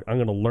 And you're like, I'm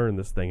going to learn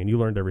this thing, and you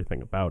learned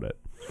everything about it.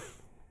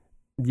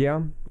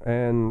 Yeah,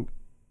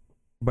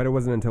 but it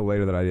wasn't until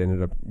later that I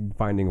ended up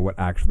finding what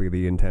actually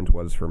the intent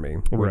was for me.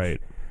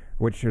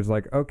 Which is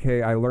like,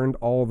 okay, I learned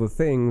all the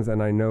things,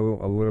 and I know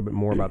a little bit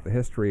more about the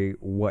history.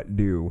 What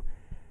do?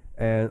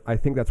 And I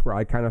think that's where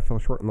I kind of fell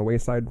short on the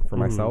wayside for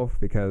myself,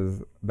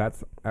 because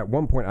that's at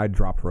one point I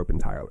dropped rope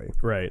entirely.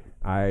 Right.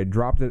 I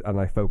dropped it and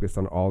I focused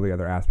on all the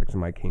other aspects of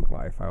my kink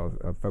life. I was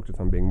focused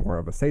on being more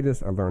of a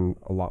sadist. I learned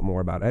a lot more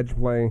about edge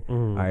play.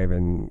 I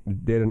even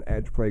did an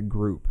edge play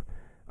group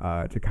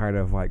to kind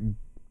of like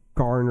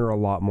garner a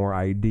lot more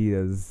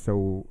ideas,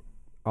 so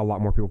a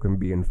lot more people can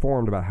be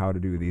informed about how to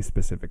do these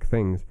specific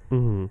things.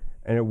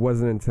 And it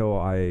wasn't until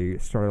I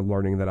started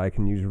learning that I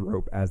can use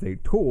rope as a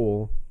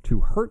tool to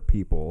hurt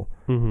people,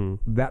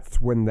 that's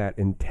when that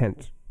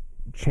intent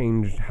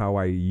changed how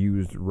I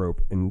used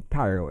rope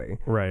entirely.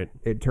 Right.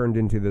 It turned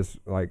into this,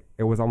 like,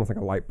 it was almost like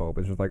a light bulb.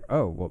 It's just like,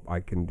 oh, well,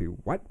 I can do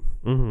what?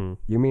 You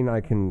mean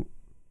I can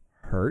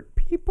hurt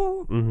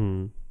people?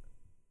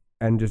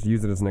 And just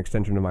use it as an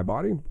extension of my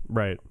body?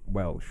 Right.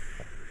 Well,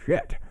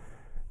 shit.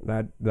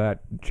 That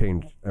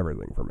changed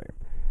everything for me.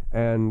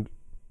 And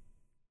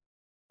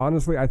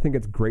honestly, I think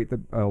it's great that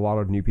a lot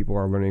of new people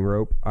are learning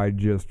rope. I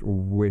just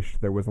wish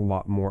there was a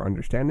lot more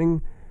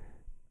understanding.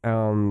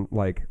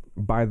 Like,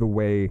 by the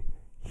way,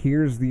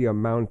 here's the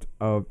amount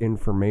of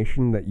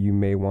information that you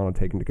may want to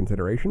take into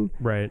consideration,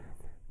 Right.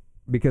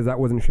 because that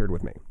wasn't shared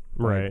with me.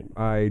 Right.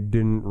 I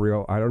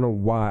don't know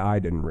why I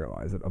didn't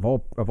realize it. Of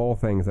all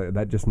things,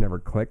 that just never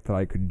clicked that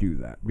I could do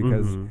that,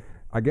 because Mhm.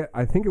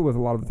 I think it was a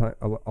lot of the time,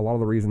 a lot of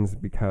the reasons,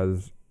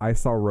 because I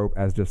saw rope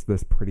as just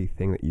this pretty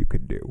thing that you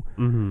could do.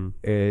 Mhm.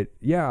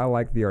 I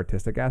like the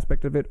artistic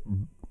aspect of it,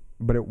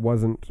 but it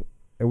wasn't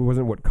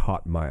what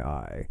caught my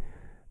eye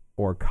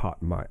or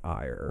caught my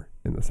ire,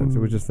 in the sense. It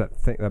was just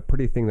that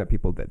pretty thing that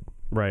people did.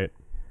 Right.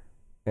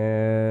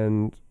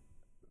 And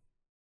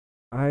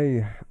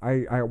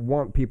I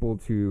want people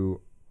to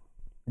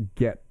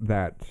get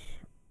that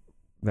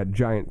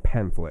giant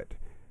pamphlet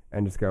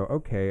and just go,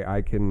 okay,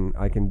 I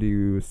can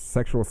do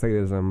sexual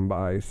sadism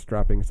by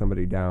strapping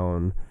somebody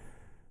down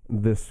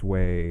this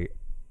way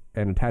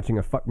and attaching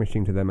a fuck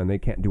machine to them, and they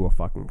can't do a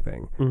fucking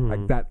thing.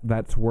 Mhm. Like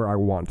that's where I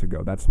want to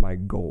go. That's my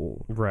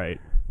goal. Right.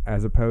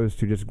 As opposed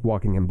to just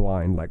walking in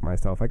blind like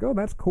myself, like, oh,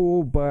 that's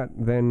cool, but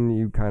then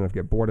you kind of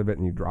get bored of it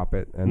and you drop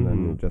it, and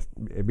then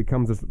it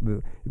becomes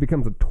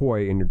a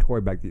toy in your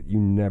toy bag that you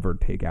never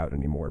take out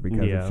anymore, because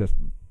it's just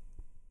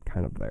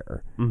kind of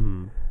there.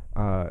 Mhm.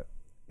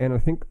 And I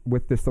think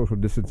with this social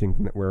distancing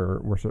thing that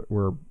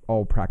we're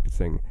all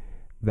practicing,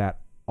 that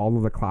all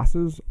of the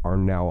classes are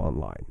now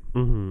online.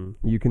 Mhm.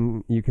 You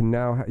can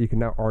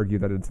now argue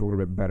that it's a little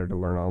bit better to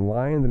learn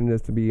online than it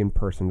is to be in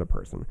person to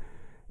person.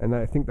 And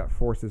I think that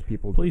forces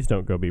people Please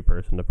don't go be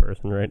person to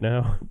person right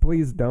now.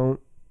 please don't,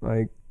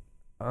 like,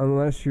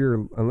 unless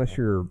you're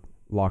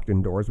locked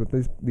indoors with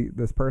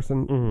this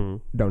person,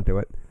 Mhm. don't do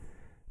it.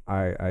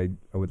 I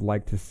would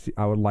like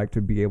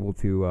to be able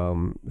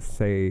to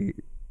say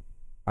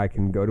I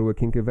can go to a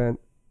kink event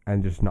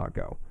and just not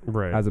go,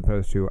 Right. as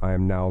opposed to I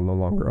am now no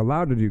longer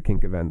allowed to do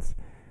kink events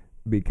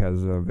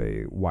because of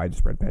a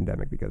widespread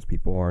pandemic, because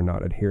people are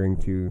not adhering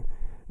to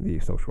the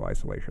social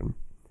isolation.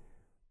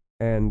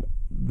 And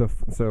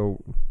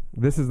so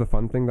this is the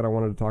fun thing that I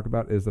wanted to talk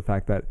about, is the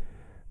fact that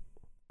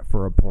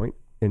for a point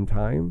in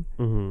time,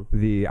 Mhm.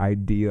 the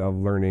idea of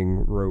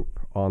learning rope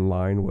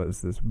online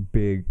was this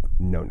big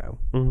no-no.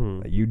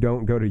 Mhm. You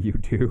don't go to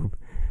YouTube.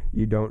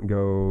 You don't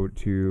go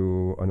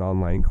to an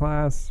online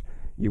class.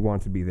 You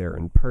want to be there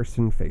in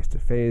person, face to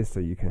face, so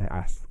you can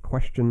ask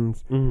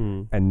questions.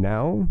 Mhm. And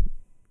now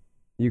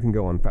you can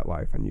go on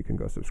FetLife and you can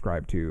go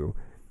subscribe to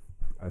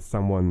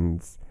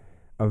someone's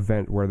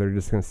event where they're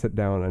just going to sit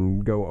down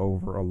and go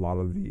over a lot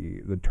of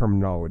the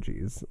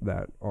terminologies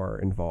that are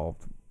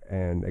involved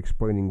and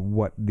explaining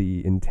what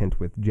the intent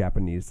with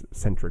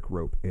Japanese-centric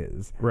rope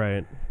is.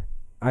 Right.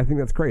 I think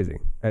that's crazy.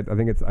 I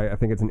think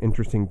it's an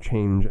interesting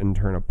change and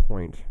turn of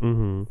point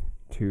Mhm.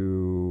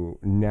 to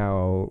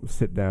now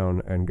sit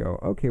down and go,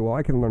 okay, well,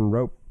 I can learn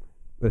rope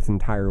this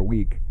entire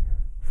week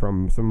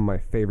from some of my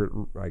favorite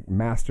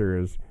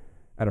masters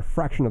at a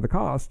fraction of the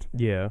cost,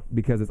 Yeah.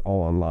 because it's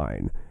all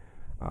online.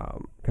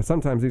 Because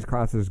sometimes these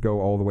classes go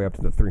all the way up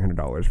to the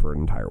 $300 for an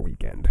entire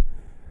weekend,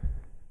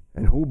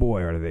 and oh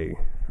boy, are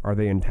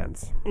they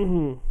intense.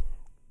 Mhm.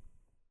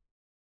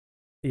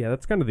 Yeah,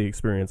 that's kind of the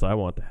experience I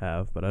want to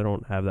have, but I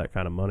don't have that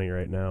kind of money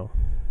right now.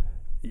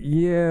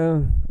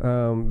 Yeah,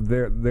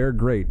 they're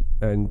great,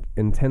 and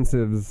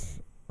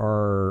intensives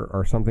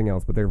are something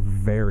else, but they're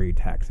very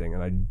taxing,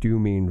 and I do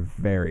mean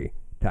very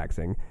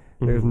taxing.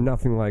 There's Mhm.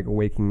 nothing like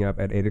waking up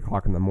at 8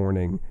 o'clock in the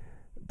morning,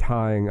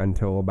 tying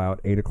until about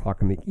 8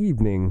 o'clock in the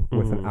evening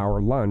with an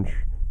hour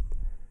lunch,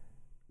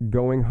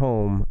 going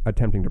home,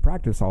 attempting to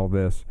practice all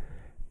this,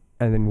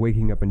 and then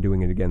waking up and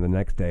doing it again the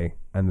next day,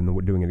 and then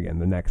doing it again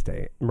the next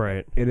day.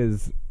 Right. It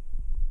is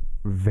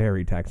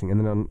very taxing.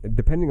 And then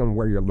depending on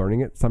where you're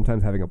learning it,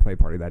 sometimes having a play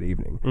party that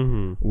evening,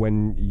 Mhm.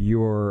 when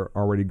you're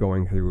already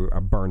going through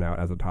a burnout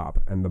as a top,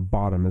 and the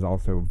bottom is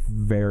also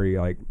very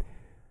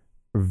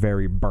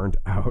burnt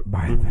out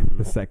by Mhm.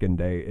 the second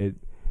day.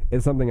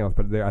 It's something else,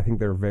 but I think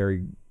they're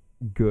very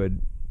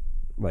good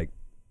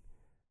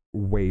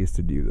ways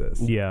to do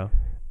this. Yeah.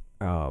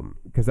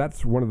 Because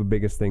that's one of the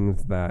biggest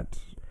things that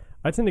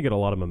I tend to get a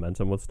lot of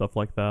momentum with stuff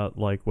like that.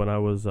 Like when I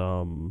was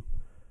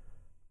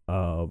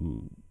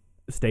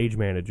stage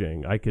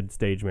managing, I could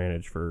stage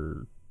manage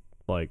for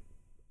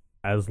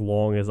as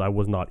long as I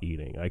was not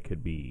eating. I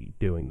could be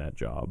doing that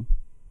job.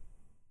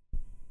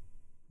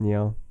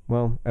 Yeah.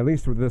 Well, at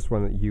least with this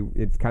one,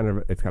 it's kind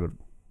of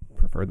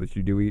preferred that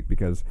you do eat,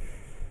 because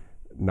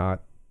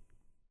not.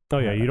 Oh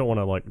yeah, you don't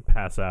want to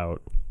pass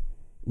out.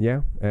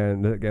 Yeah,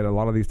 and again, a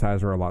lot of these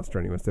ties are a lot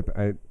strenuous.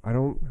 I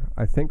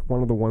think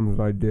one of the ones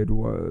that I did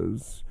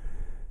was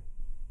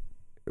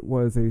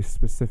a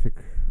specific.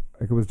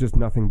 It was just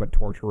nothing but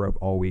torture rope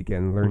all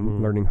weekend,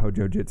 learning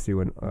Hojo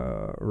Jitsu and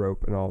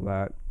rope and all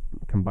that,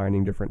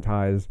 combining different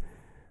ties.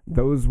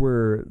 Those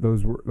were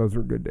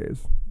good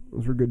days.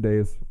 Those were good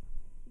days.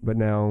 But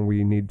now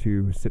we need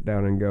to sit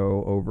down and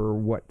go over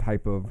what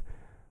type of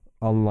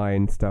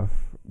online stuff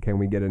can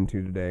we get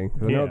into today.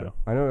 'Cause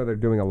I know that they're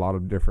doing a lot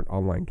of different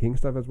online kink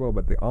stuff as well,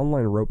 but the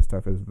online rope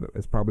stuff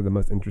is probably the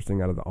most interesting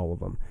out of all of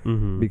them.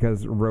 Mm-hmm.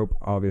 Because rope,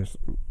 obvious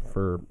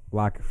for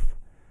lack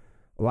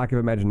lack of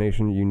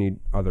imagination you need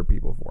other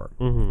people for,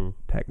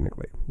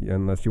 technically.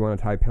 Unless you want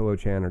to tie Pillow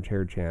Chan or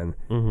Chair Chan,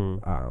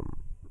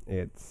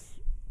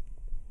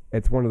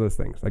 it's one of those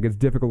things. Like, it's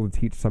difficult to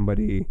teach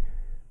somebody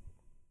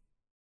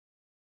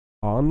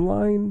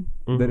online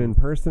than in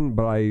person,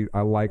 but I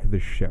like the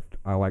shift.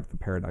 I like the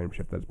paradigm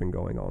shift that's been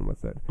going on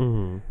with it.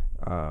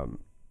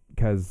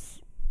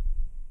 Because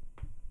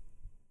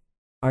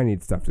I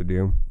need stuff to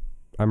do.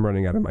 I'm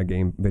running out of my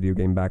video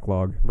game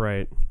backlog.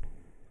 Right.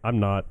 I'm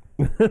not.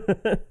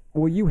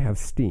 Well, you have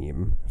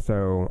Steam,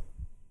 so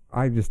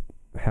I just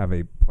have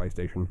a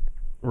PlayStation.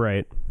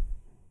 Right.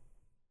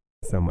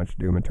 So much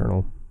Doom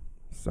Eternal.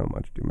 So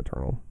much Doom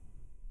Eternal.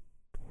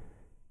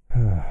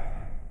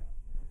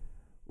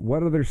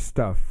 What other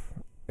stuff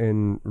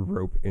in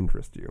rope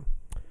interest you?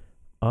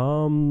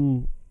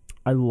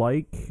 I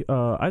like.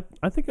 I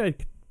think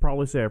I'd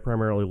probably say I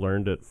primarily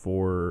learned it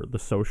for the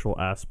social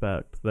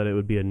aspect. That it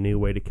would be a new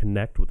way to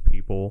connect with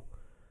people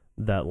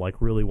that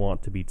like really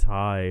want to be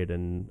tied,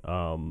 and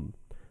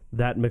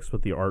that mixed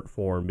with the art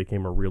form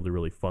became a really,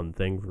 really fun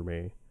thing for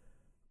me.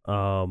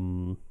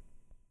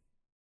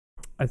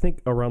 I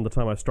think around the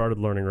time I started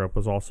learning rope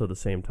was also the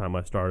same time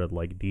I started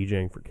like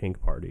DJing for kink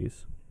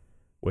parties,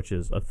 which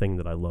is a thing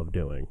that I love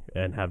doing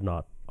and have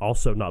not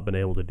been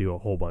able to do a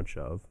whole bunch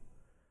of.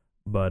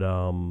 But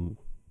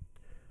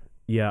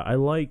yeah, I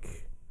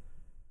like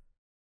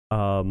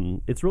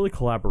it's really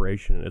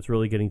collaboration. It's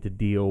really getting to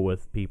deal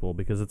with people,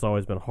 because it's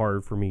always been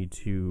hard for me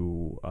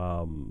to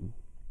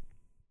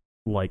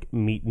like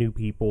meet new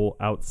people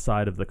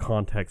outside of the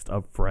context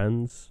of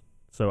friends.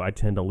 So I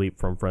tend to leap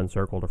from friend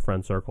circle to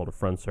friend circle to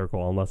friend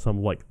circle unless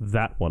I'm like,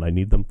 that one, I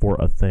need them for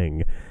a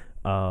thing.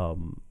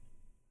 And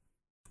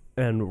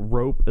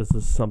rope is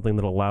just something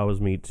that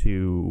allows me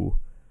to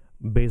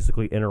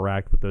basically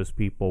interact with those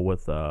people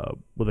with a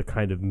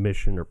kind of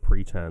mission or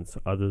pretense,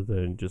 other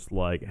than just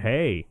like,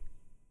 hey,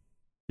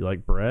 you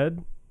like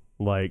bread?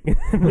 Like,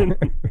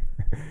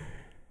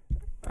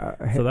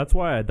 so that's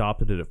why I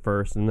adopted it at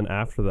first. And then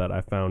after that,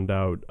 I found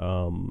out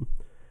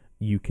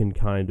you can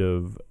kind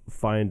of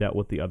find out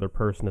what the other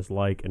person is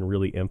like and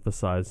really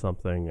emphasize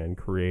something and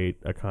create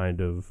a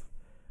kind of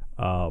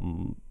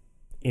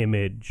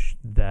image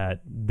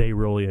that they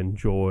really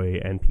enjoy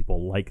and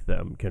people like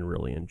them can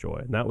really enjoy.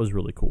 And that was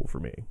really cool for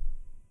me.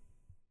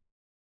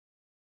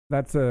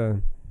 That's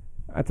a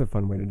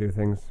fun way to do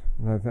things.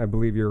 I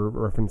believe you're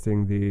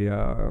referencing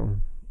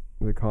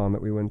the con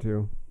that we went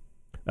to.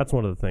 That's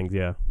one of the things,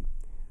 yeah.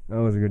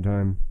 That was a good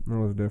time. That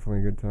was definitely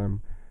a good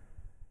time.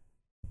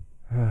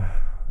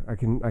 I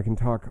can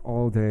talk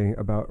all day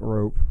about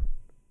rope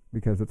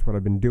because that's what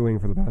I've been doing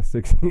for the past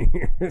 6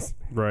 years.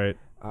 Right.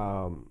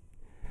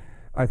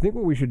 I think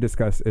what we should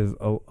discuss is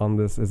on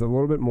this is a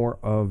little bit more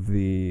of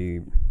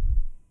the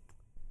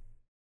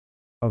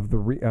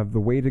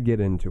way to get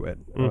into it,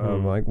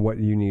 like what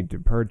you need to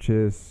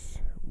purchase,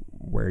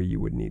 where you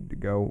would need to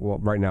go. Well,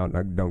 right now,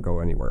 don't go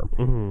anywhere.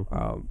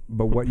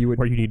 But what you would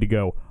where you need to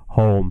go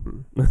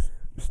home.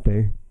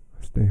 Stay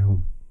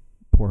home,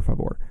 por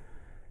favor.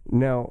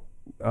 Now,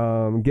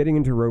 getting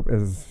into rope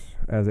as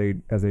a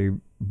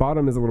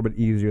bottom is a little bit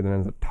easier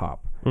than as a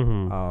top.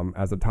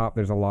 As a top,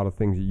 there's a lot of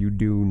things that you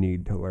do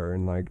need to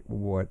learn, like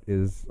what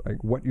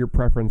your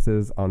preference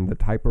is on the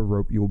type of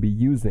rope you'll be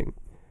using.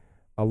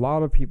 A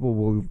lot of people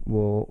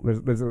will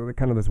there's a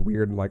kind of this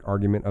weird like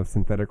argument of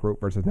synthetic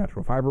rope versus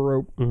natural fiber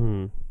rope.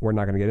 We're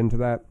not going to get into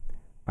that.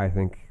 I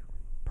think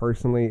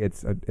personally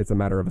it's a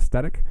matter of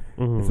aesthetic.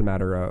 It's a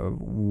matter of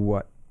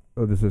what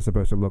this is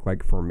supposed to look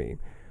like for me,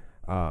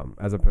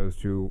 as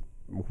opposed to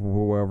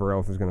whoever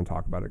else is going to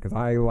talk about it, because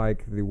I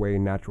like the way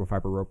natural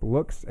fiber rope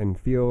looks and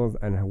feels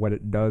and what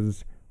it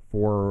does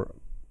for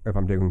if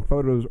I'm taking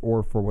photos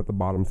or for what the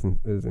bottom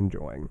is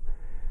enjoying.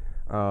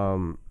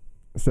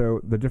 So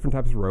the different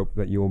types of rope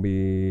that you'll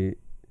be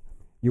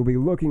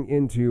looking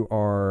into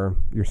are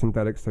your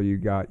synthetics. So you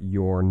got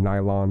your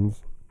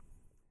nylons.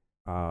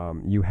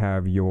 You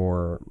have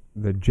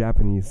the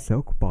Japanese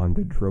silk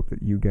bondage rope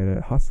that you get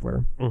at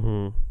Hustler,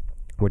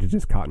 which is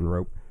just cotton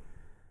rope.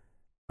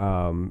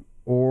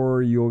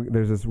 Or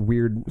there's this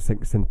weird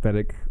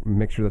synthetic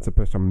mixture that's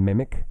supposed to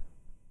mimic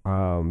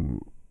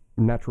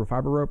natural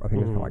fiber rope. I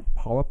think it's called like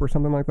polyp or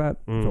something like that.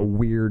 It's a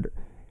weird.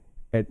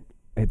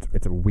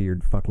 It's a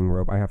weird fucking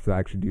rope. I have to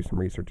actually do some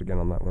research again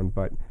on that one,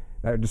 but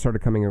that just started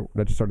coming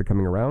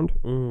around.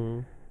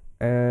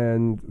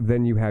 And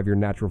then you have your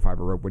natural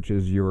fiber rope, which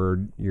is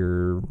your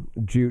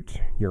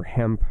jute, your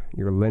hemp,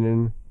 your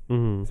linen.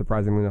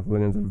 Surprisingly enough,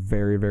 linen's a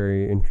very,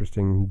 very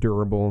interesting,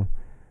 durable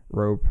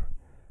rope.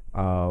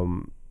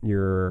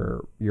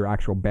 Your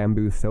actual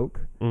bamboo silk,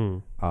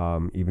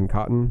 even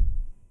cotton,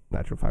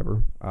 natural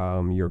fiber.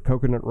 Your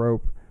coconut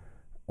rope,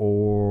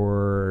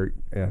 or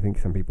I think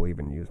some people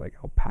even use like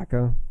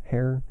alpaca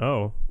hair.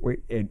 Oh,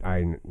 wait,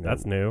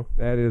 that's new.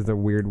 That is a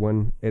weird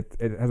one. It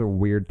has a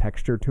weird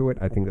texture to it.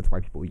 I think that's why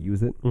people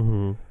use it.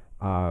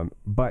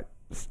 But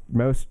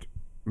most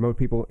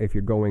people, if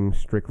you're going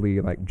strictly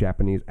like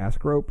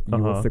Japanese-esque rope, you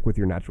will stick with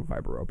your natural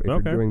fiber rope. If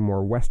you're doing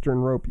more Western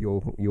rope,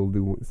 you'll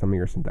do some of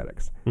your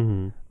synthetics.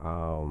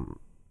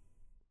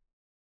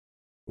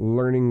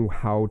 learning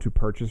how to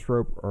purchase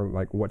rope or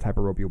like what type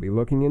of rope you'll be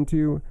looking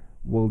into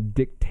will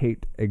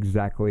dictate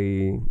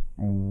exactly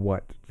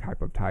what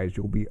type of ties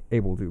you'll be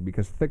able to,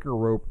 because thicker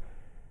rope,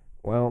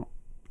 well,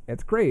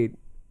 it's great,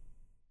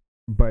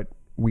 but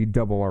we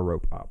double our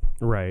rope up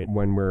Right.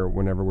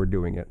 whenever we're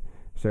doing it.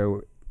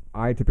 So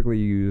I typically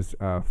use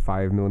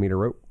 5mm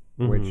rope,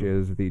 which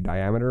is the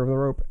diameter of the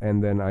rope,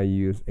 and then I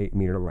use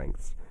 8-meter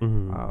lengths.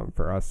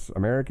 For us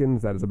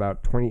Americans, that is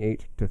about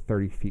 28 to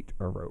 30 feet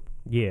of rope.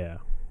 Yeah.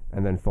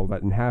 And then fold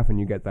that in half, and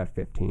you get that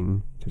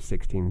 15 to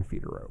 16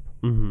 feet of rope.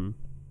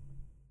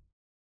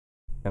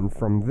 And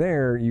from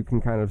there, you can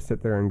kind of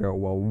sit there and go,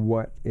 well,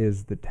 what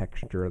is the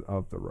texture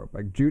of the rope?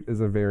 Like, jute is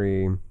a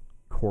very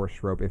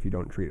coarse rope if you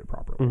don't treat it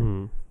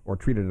properly or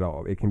treat it at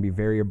all. It can be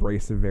very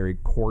abrasive, very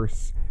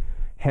coarse.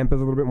 Hemp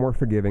is a little bit more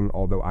forgiving,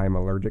 although I'm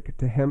allergic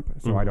to hemp,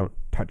 so I don't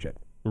touch it.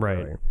 Right.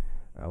 Really.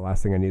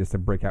 Last thing I need is to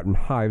break out in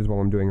hives while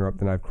I'm doing rope.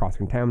 Then I've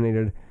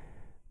cross-contaminated,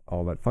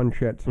 all that fun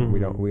shit. We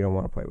don't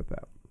want to play with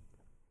that.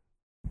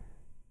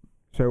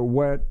 So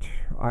what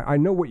I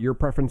know what your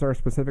preferences are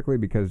specifically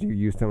because you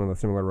use some of the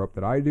similar rope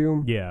that I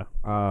do. Yeah.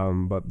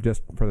 But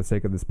just for the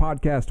sake of this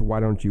podcast,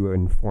 why don't you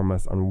inform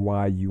us on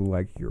why you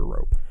like your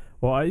rope?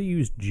 Well, I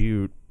use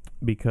jute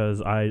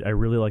because I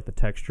really like the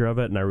texture of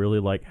it, and I really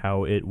like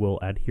how it will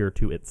adhere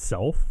to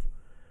itself.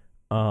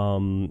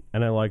 And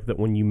I like that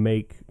when you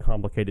make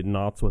complicated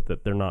knots with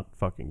it, they're not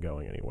fucking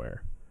going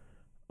anywhere.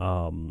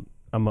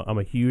 I'm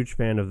a huge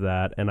fan of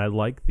that, and I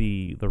like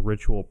the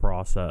ritual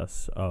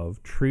process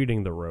of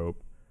treating the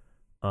rope.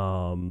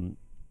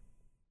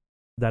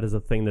 That is a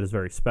thing that is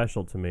very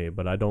special to me,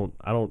 but I don't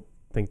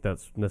think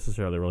that's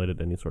necessarily related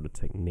to any sort of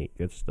technique.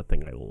 It's just a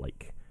thing I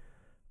like.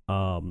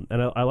 And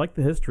I like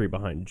the history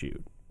behind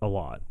jute a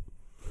lot.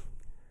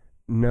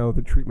 No,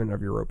 the treatment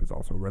of your rope is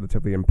also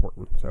relatively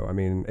important. So, I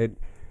mean,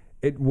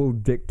 it will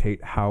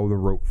dictate how the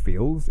rope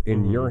feels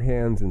in your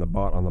hands, on the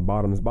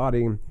bottom's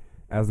body,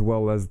 as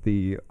well as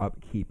the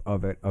upkeep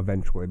of it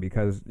eventually,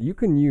 because you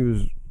can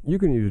use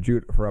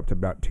jute for up to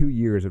about 2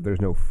 years if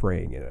there's no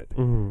fraying in it.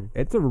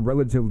 It's a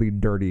relatively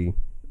dirty.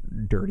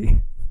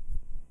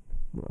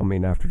 I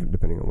mean,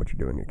 depending on what you're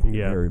doing, it can be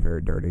very,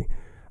 very dirty.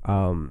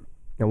 And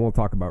we'll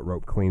talk about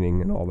rope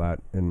cleaning and all that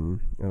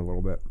in a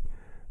little bit.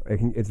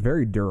 It's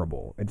very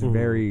durable. It's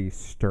very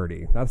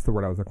sturdy. That's the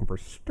word I was looking for.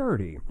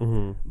 Sturdy,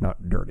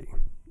 not dirty.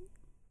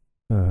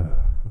 Talking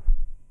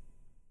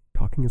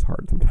is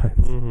hard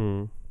sometimes.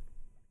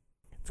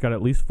 It's got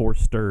at least 4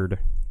 stirred.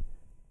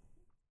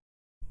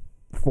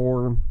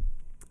 4,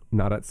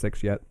 not at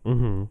 6 yet.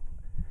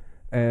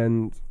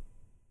 And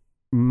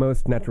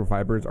most natural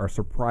fibers are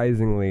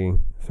surprisingly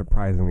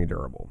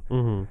durable.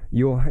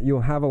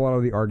 You'll have a lot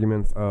of the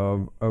arguments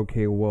of,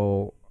 okay,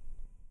 well,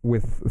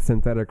 with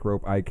synthetic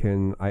rope, I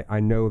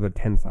know the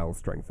tensile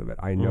strength of it.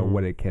 I know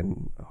what it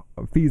can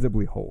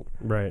feasibly hold.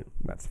 Right.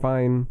 That's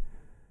fine.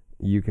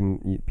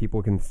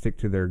 People can stick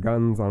to their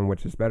guns on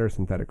which is better,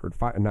 synthetic or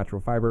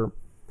natural fiber.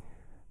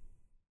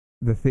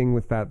 The thing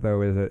with that,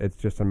 though, is that it's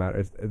just a matter.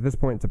 At this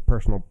point, it's a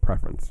personal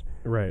preference.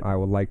 Right. I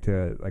would like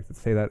to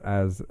say that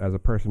as a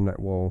person that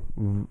will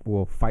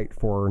fight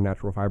for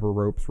natural fiber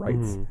ropes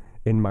rights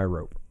in my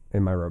rope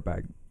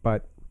bag.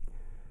 But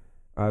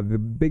the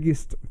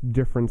biggest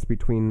difference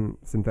between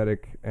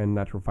synthetic and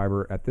natural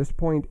fiber at this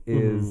point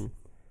is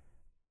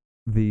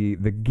the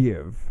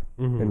give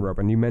in rope.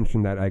 And you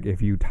mentioned that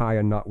if you tie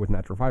a knot with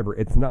natural fiber,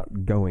 it's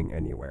not going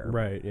anywhere.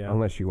 Right. Yeah.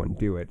 Unless you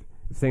undo it.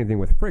 Same thing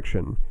with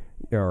friction.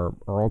 Or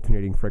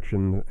alternating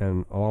friction,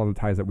 and a lot of the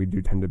ties that we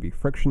do tend to be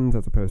frictions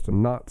as opposed to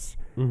knots.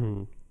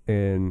 In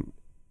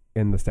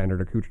the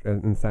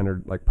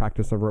standard like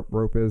practice of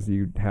rope is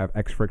you have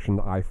X frictions,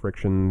 I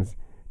frictions,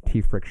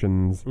 T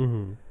frictions,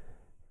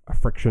 a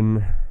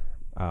friction,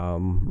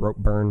 rope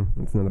burn.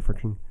 That's another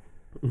friction.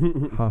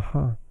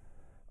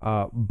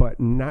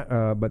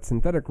 But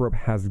synthetic rope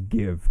has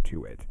give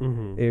to it.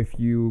 If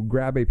you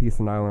grab a piece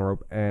of nylon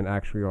rope and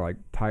actually like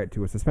tie it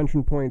to a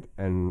suspension point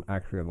and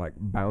actually like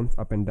bounce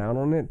up and down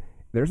on it,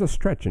 there's a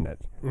stretch in it.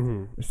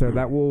 So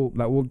that will.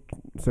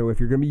 So if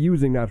you're going to be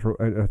using natural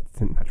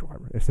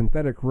fiber, a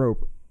synthetic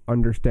rope,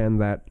 understand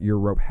that your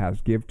rope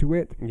has give to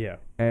it. Yeah.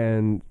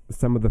 And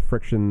some of the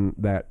friction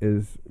that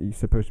is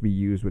supposed to be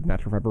used with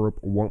natural fiber rope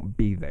won't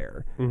be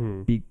there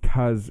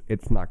because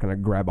it's not going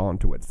to grab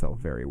onto itself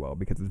very well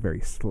because it's very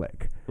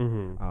slick.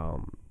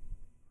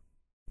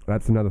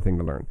 That's another thing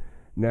to learn.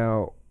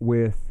 Now,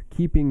 with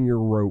keeping your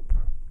rope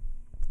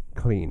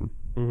clean,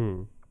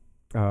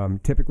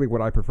 typically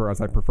what I prefer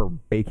is I prefer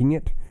baking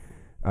it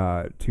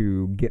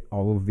to get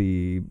all of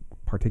the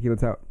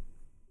particulates out.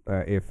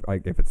 If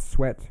it's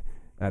sweat,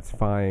 that's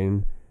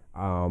fine.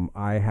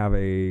 I have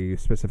a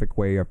specific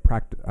way of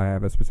practice. I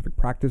have a specific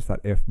practice that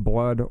if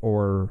blood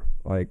or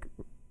like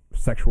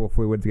sexual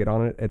fluids get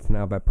on it, it's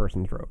now that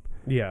person's rope.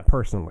 Yeah.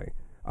 Personally.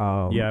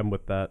 Yeah, I'm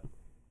with that.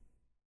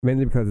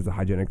 Mainly because it's a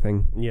hygienic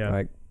thing. Yeah.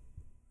 Like,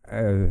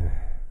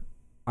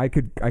 I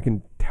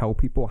can tell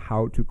people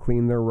how to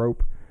clean their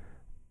rope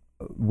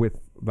with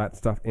that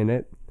stuff in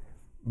it,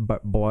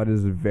 but blood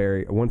is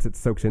once it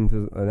soaks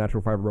into a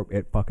natural fiber rope,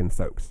 it fucking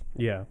soaks.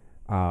 Yeah.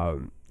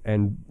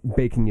 And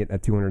baking it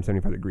at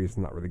 275 degrees is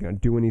not really going to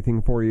do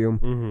anything for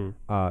you.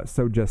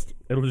 So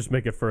it'll just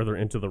make it further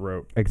into the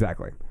rope.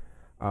 Exactly.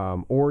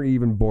 Or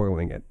even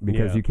boiling it,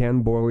 because you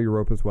can boil your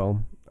rope as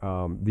well.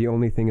 The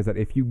only thing is that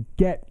if you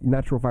get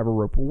natural fiber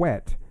rope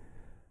wet,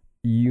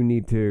 you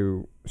need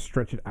to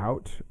stretch it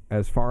out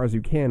as far as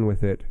you can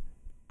with it,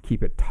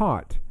 keep it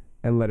taut,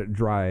 and let it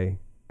dry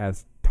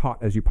as taut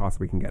as you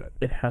possibly can get it.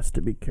 It has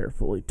to be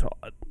carefully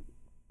taut.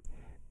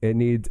 It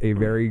needs a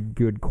very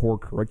good core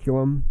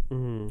curriculum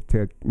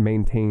to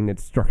maintain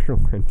its structural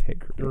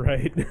integrity.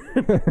 Right.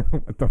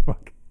 What the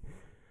fuck?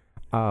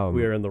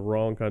 We are in the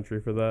wrong country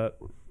for that.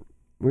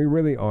 We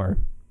really are.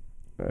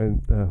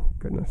 Oh,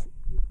 goodness.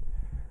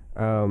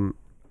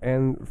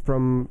 And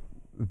from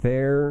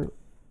there,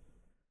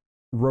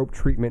 rope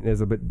treatment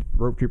is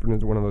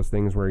one of those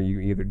things where you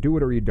either do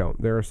it or you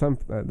don't. There are some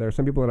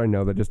people that I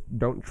know that just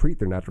don't treat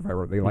their natural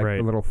fiber. They like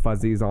the little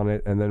fuzzies on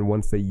it, and then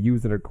once they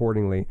use it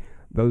accordingly,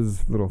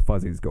 those little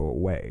fuzzies go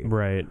away.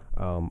 Right.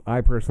 I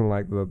personally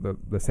like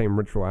the same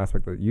ritual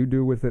aspect that you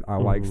do with it. I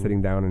like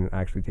sitting down and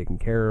actually taking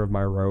care of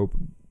my rope,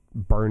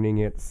 burning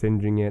it,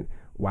 singeing it,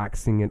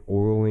 waxing it,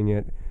 oiling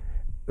it.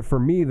 For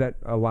me, that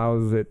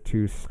allows it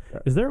to...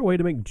 Is there a way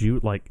to make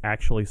jute, like,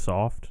 actually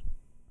soft?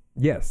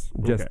 Yes.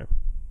 Just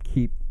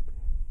keep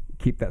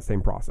that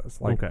same process.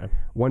 Like,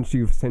 once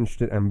you've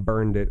cinched it and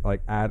burned it,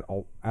 like, add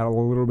a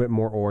little bit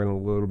more oil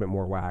and a little bit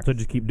more wax. So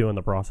just keep doing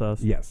the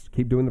process? Yes.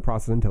 Keep doing the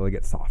process until it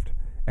gets soft.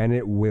 And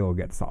it will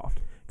get soft.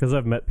 Because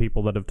I've met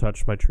people that have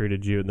touched my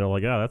treated jute, and they're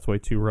like, that's way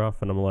too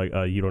rough. And I'm like,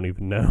 you don't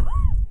even know.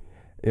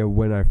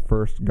 When I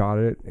first got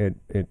it,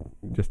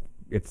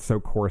 it's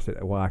so coarse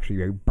it will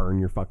actually burn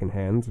your fucking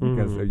hands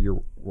because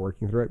you're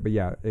working through it. But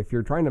yeah, if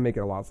you're trying to make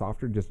it a lot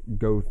softer, just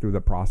go through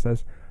the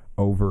process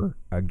over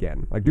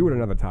again. Like, do it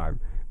another time,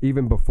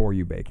 even before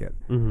you bake it.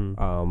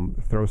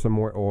 Throw some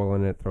more oil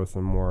in it. Throw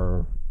some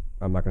more...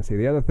 I'm not going to say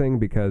the other thing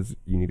because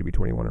you need to be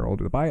 21 or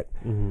older to buy it.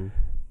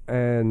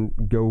 And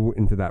go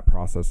into that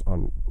process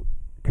on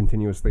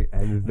continuously.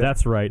 And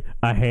that's right,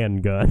 a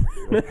handgun.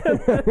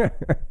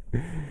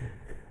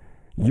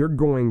 You're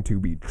going to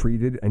be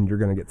treated and you're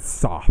going to get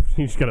soft.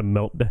 You just got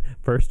to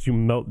first you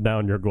melt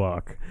down your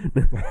Glock.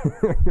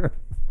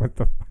 What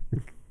the fuck?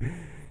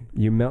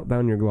 You melt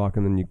down your Glock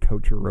and then you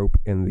coat your rope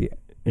in the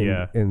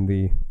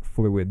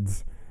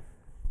fluids.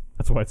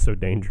 That's why it's so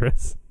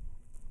dangerous.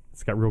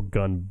 It's got real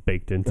gun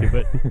baked into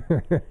it.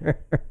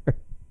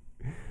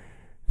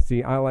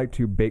 See, I like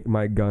to bake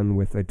my gun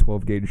with a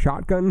 12-gauge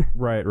shotgun.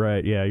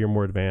 Right. Yeah, you're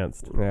more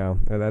advanced. Yeah,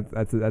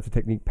 that's a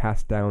technique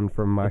passed down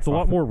from my... It's a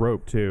lot more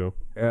rope, too.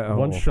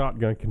 One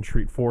shotgun can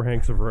treat 4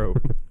 hanks of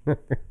rope.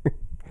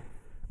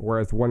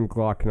 Whereas one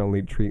Glock can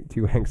only treat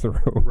 2 hanks of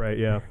rope. Right,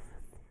 yeah.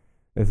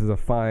 This is a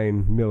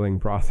fine milling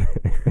process.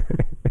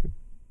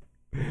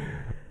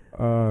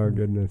 Oh,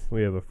 goodness.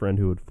 We have a friend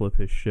who would flip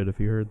his shit if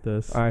he heard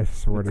this. I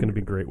swear it's going to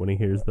be great when he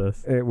hears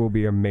this. It will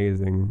be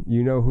amazing.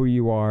 You know who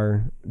you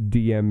are.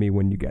 DM me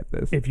when you get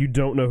this. If you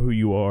don't know who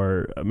you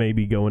are,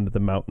 maybe go into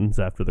the mountains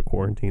after the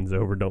quarantine's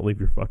over. Don't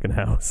leave your fucking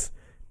house.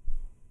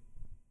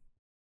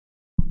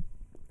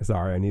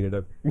 Sorry, I needed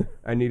a Is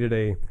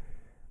energy.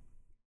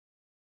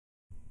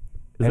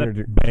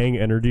 That Bang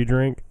energy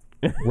drink?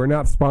 We're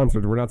not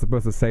sponsored. We're not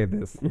supposed to say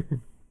this.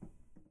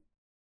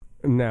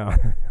 No.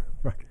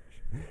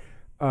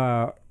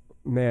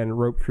 Man,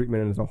 rope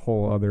treatment is a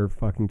whole other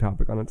fucking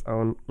topic on its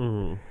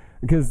own.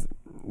 Because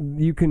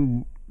you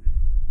can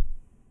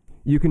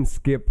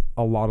skip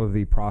a lot of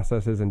the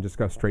processes and just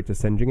go straight to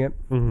singeing it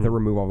to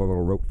remove all the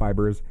little rope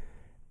fibers,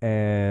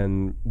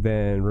 and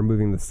then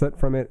removing the soot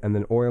from it, and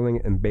then oiling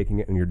it and baking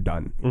it, and you're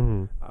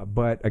done.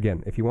 But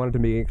again, if you want it to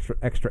be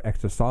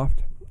extra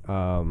soft,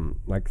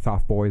 like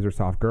soft boys or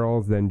soft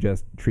girls, then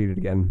just treat it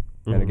again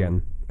and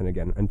again and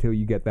again until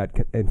you get that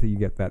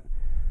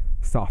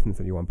softness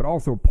that you want. But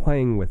also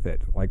playing with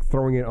it, like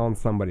throwing it on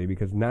somebody,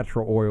 because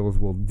natural oils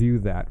will do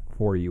that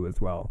for you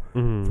as well.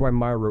 That's why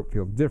my rope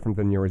feels different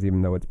than yours,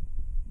 even though it's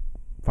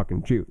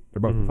fucking jute. They're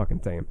both the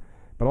fucking same.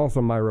 But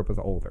also my rope is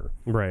older.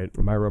 Right.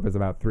 My rope is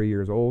about 3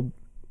 years old.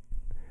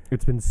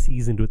 It's been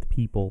seasoned with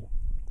people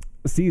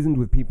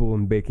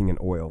and baking in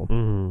oil.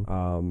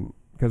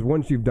 Because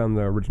once you've done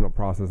the original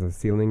process of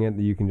sealing it,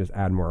 you can just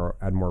add more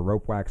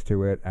rope wax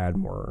to it, add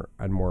more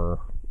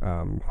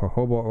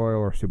jojoba oil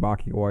or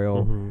subaki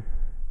oil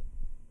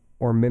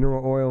or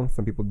mineral oil.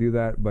 Some people do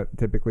that, but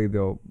typically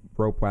the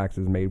rope wax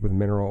is made with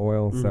mineral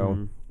oil,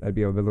 so that'd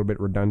be a little bit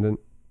redundant.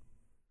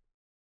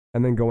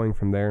 And then going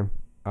from there,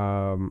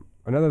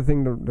 another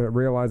thing to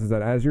realize is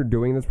that as you're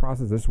doing this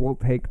process, this will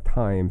take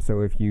time.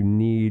 So if you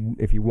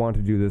want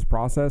to do this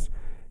process,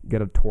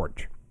 get a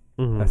torch.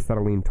 A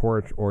acetylene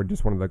torch, or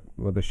just one of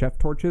the chef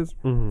torches.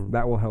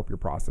 That will help your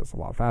process a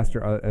lot faster.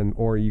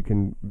 Or you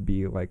can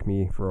be like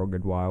me for a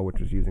good while,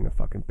 which is using a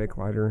fucking Bic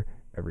lighter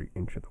every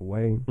inch of the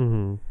way.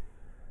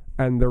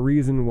 And the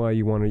reason why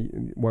I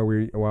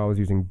was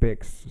using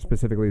Bics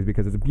specifically is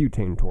because it's a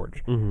butane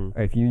torch.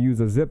 If you use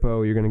a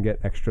Zippo, you're going to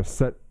get extra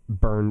soot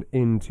burned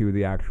into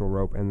the actual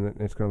rope, and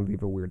it's going to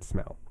leave a weird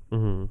smell.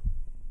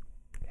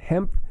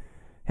 Hemp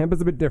Hemp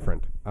is a bit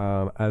different.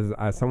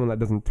 As someone that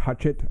doesn't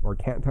touch it or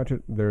can't touch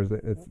it,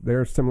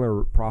 there's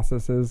similar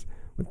processes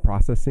with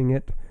processing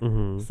it.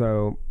 Mm-hmm.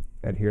 So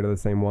adhere to the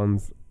same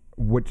ones.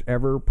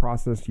 Whichever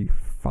process you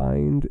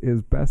find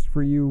is best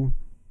for you,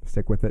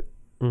 stick with it.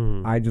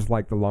 Mm-hmm. I just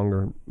like the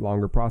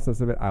longer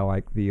process of it. I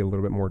like the a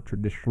little bit more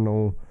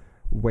traditional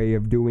way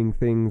of doing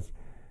things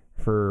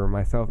for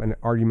myself. And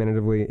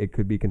argumentatively, it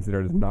could be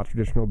considered as not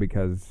traditional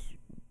because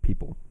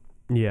people.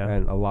 Yeah.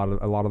 And a lot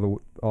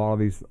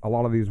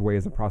of these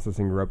ways of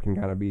processing rope can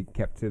kind of be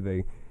kept to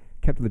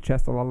the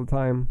chest a lot of the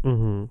time.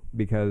 Mm-hmm.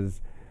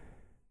 Because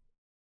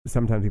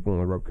sometimes people in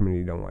the rope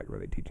community don't like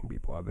really teaching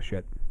people how the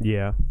shit.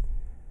 Yeah.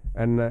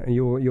 And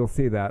you'll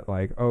see that,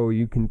 like, oh,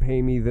 you can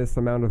pay me this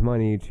amount of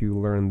money to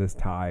learn this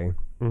tie.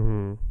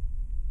 Mm-hmm.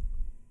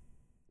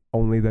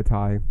 Only the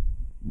tie,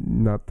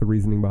 not the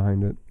reasoning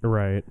behind it.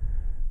 Right.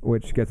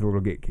 Which gets a little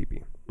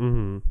gatekeepy.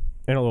 Mm-hmm.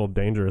 And a little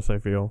dangerous, I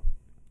feel.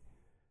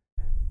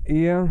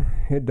 Yeah,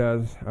 it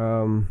does.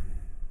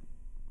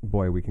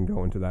 Boy, we can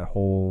go into that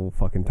whole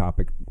fucking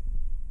topic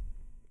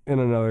in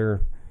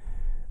another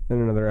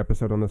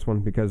episode on this one,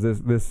 because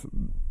this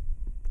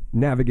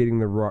navigating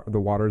the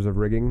waters of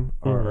rigging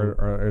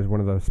is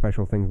one of the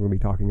special things we'll be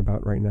talking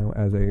about right now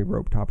as a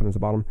rope top and as a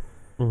bottom.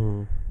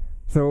 Mm-hmm.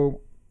 So,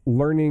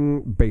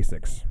 learning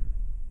basics.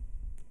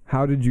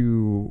 How did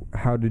you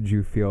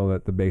feel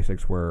that the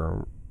basics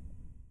were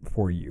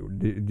for you?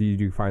 Did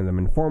you find them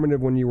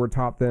informative when you were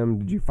taught them?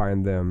 Did you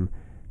find them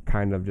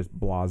kind of just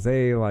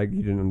blasé, like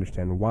you didn't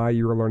understand why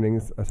you were learning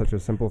such a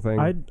simple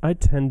thing? I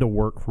tend to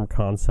work from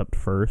concept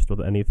first with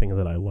anything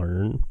that I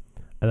learn.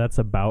 And that's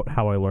about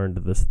how I learned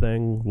this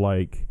thing.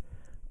 Like,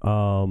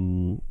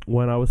 when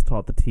I was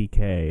taught the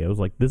TK, it was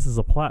like, this is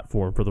a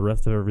platform for the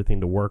rest of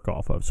everything to work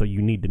off of, so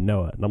you need to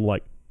know it. And I'm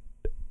like,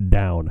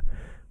 down.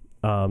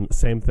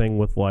 Same thing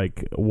with,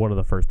 like, one of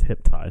the first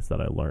hip ties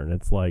that I learned.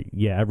 It's like,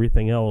 yeah,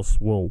 everything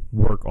else will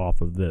work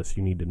off of this.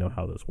 You need to know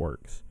how this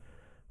works.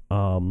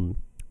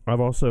 I've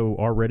also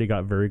already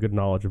got very good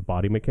knowledge of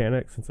body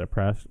mechanics since I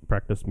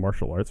practiced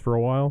martial arts for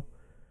a while.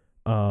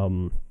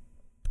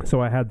 So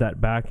I had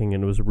that backing,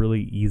 and it was a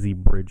really easy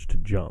bridge to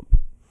jump.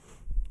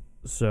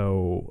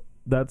 So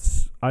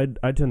I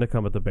tend to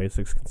come at the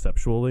basics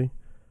conceptually,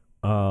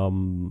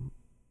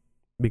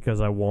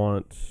 because I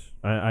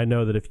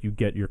know that if you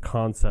get your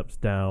concepts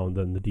down,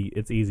 then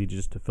it's easy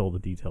just to fill the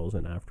details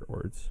in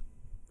afterwards.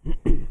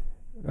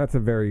 That's a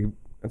very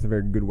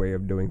good way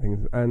of doing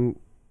things. And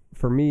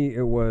for me,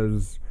 it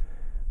was,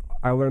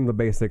 I learned the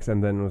basics,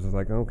 and then it was just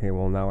like, okay,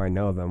 well, now I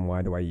know them.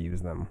 Why do I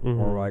use them? Mm-hmm.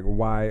 Or like,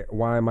 why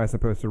am I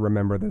supposed to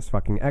remember this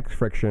fucking X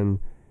friction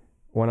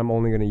when I'm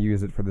only going to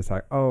use it for this?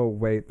 Like, oh,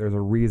 wait, there's a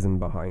reason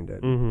behind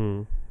it.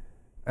 Mm-hmm.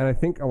 And I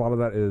think a lot of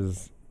that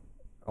is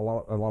a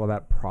lot of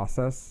that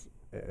process.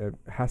 It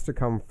has to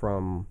come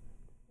from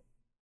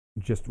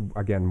just,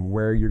 again,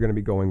 where you're going to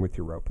be going with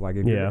your rope. Like,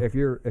 if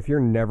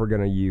you're never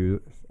going to use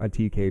a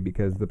TK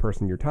because the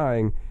person you're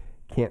tying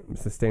can't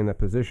sustain that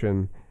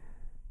position,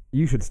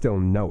 you should still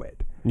know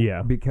it.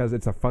 Yeah. Because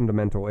it's a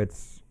fundamental,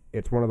 it's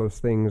one of those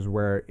things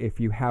where if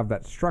you have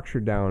that structure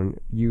down,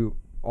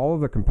 all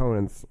of the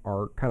components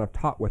are kind of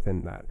taught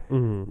within that.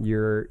 Mm-hmm.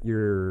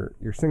 Your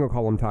single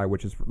column tie,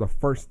 which is the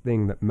first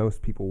thing that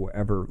most people will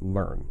ever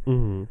learn.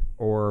 Mm-hmm.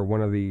 Or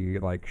one of the,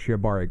 like,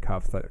 Shibari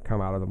cuffs that come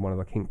out of one of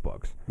the kink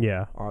books.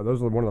 Yeah.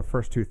 Those are one of the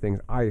first two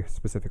things I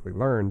specifically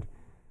learned.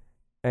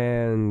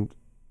 And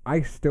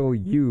I still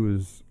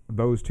use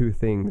those two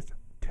things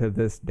to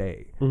this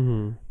day.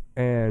 Mm-hmm.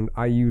 And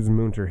I use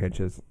Munter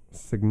hitches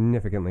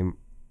significantly,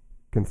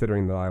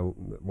 considering that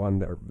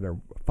they're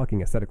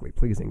fucking aesthetically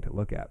pleasing to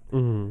look at.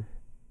 Mm-hmm.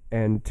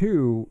 And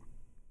two,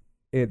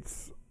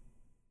 it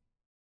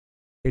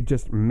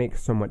just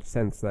makes so much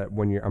sense that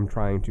when I'm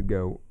trying to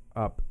go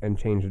up and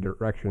change the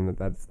direction,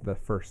 that's the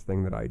first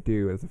thing that I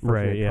do, is the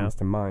first thing that comes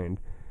to mind.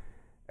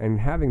 And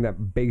having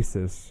that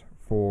basis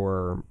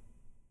for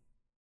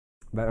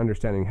that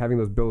understanding, having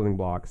those building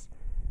blocks,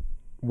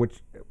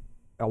 which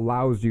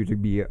allows you to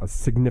be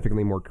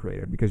significantly more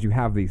creative because you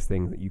have these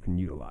things that you can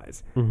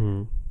utilize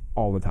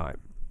all the time.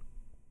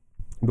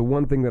 The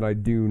one thing that I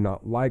do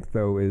not like,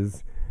 though,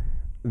 is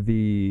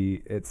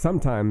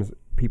sometimes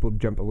people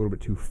jump a little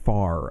bit too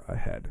far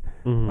ahead.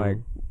 Mm-hmm. Like,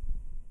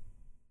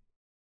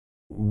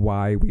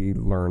 why we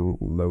learn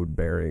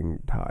load-bearing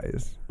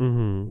ties,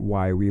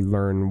 why we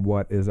learn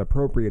what is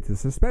appropriate to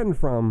suspend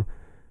from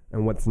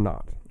and what's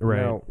not. Right.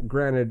 Now,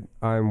 granted,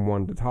 I'm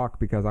one to talk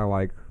because I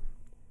like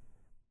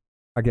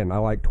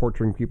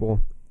torturing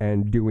people,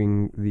 and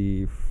doing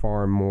the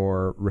far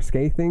more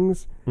risque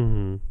things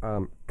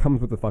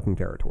comes with the fucking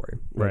territory.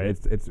 Right.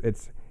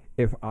 It's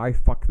if I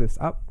fuck this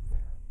up,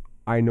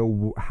 I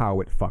know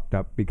how it fucked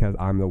up because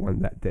I'm the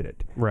one that did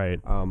it.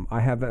 Right. I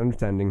have that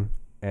understanding,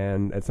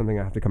 and it's something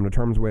I have to come to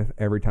terms with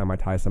every time I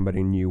tie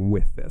somebody new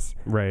with this.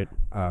 Right.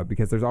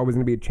 Because there's always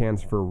going to be a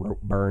chance for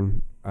rope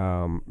burn,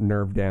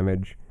 nerve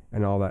damage,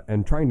 and all that,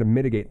 and trying to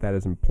mitigate that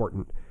is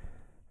important.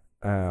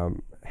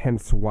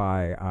 Hence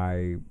why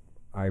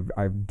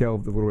I've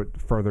delved a little bit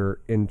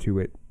further into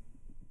it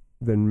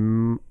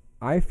than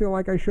I feel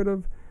like I should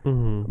have.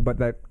 Mm-hmm. But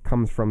that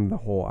comes from the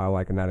whole, I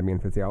like anatomy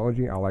and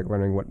physiology. I like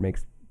learning what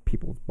makes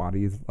people's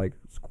bodies like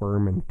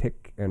squirm and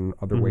tick and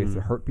other ways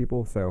to hurt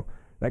people. So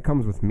that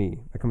comes with me.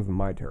 That comes with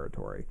my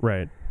territory.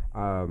 Right.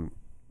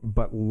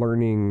 But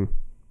learning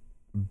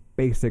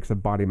basics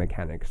of body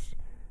mechanics,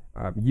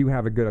 you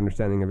have a good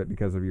understanding of it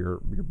because of your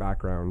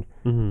background.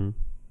 Mm-hmm.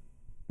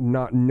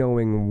 Not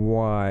knowing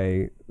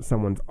why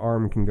someone's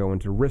arm can go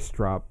into wrist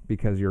drop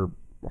because you're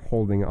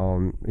holding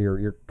on,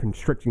 you're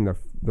constricting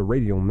the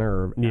radial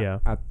nerve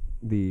at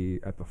the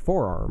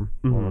forearm,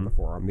 well, not the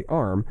forearm, the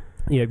arm.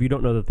 Yeah, if you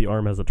don't know that the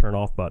arm has a turn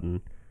off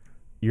button,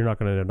 you're not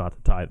going to know not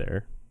to tie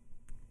there.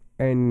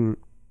 And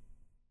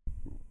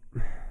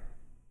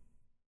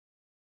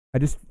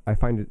I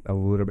find it a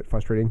little bit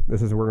frustrating.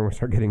 This is where we're going to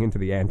start getting into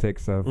the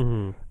antics of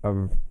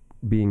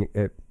being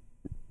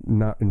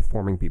not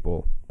informing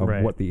people of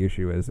what the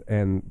issue is,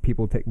 and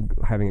people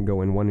having it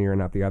go in one ear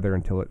and out the other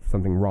until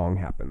something wrong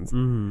happens.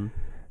 Mm-hmm.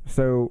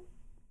 So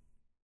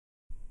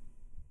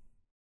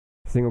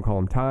single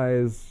column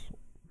ties,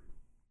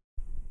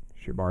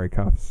 shibari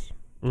cuffs,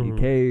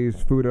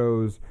 TKs,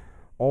 Fudos,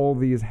 all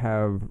these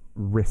have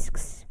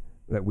risks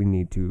that we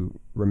need to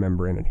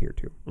remember and adhere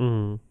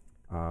to.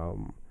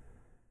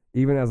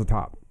 Even as a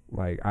top,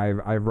 like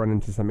I've run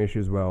into some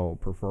issues while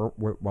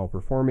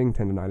performing.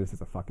 Tendonitis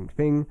is a fucking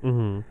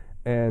thing,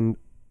 and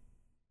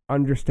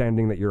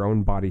understanding that your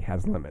own body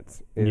has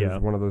limits is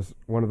one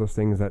of those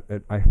things that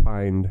I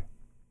find.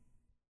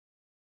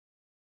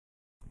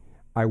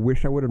 I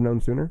wish I would have known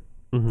sooner,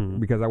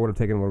 because I would have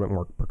taken a little bit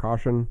more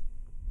precaution.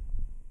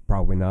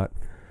 Probably not,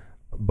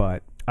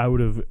 but I would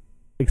have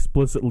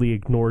explicitly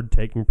ignored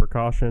taking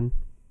precaution.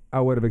 I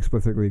would have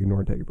explicitly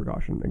ignored taking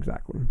precaution.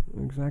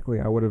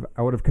 Exactly. I would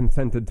have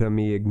consented to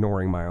me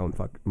ignoring my own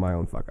fuck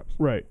ups.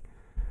 Right.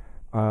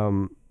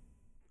 What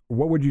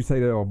would you say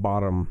to a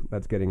bottom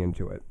that's getting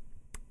into it?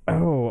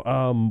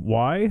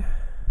 Why?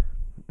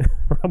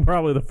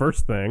 Probably the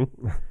first thing.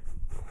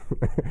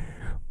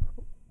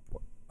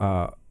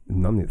 Why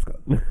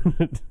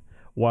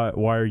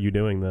are you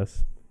doing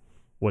this?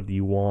 What do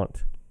you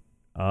want?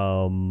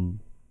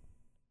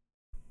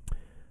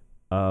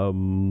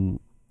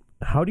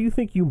 How do you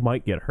think you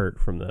might get hurt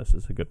from this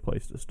is a good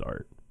place to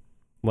start.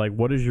 Like,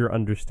 what is your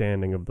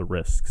understanding of the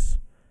risks?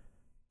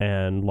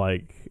 And,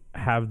 like,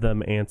 have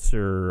them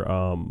answer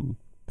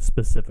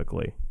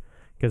specifically.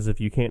 Because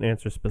if you can't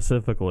answer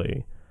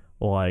specifically,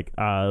 like,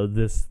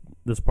 this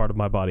part of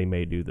my body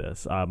may do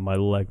this. My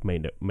leg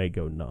may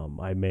go numb.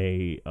 I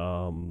may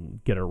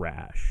get a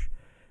rash.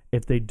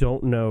 If they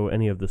don't know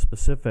any of the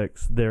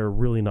specifics, they're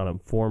really not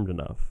informed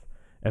enough.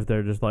 If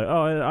they're just like,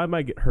 oh, I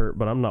might get hurt,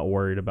 but I'm not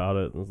worried about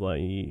it. It's like,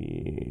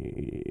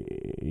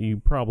 you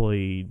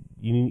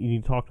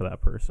need to talk to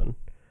that person.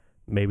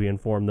 Maybe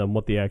inform them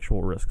what the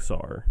actual risks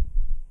are.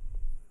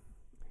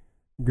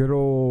 Good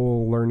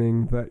old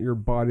learning that your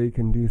body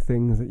can do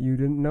things that you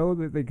didn't know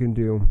that they can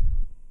do.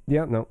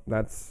 Yeah, no,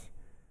 that's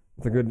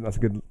a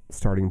good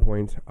starting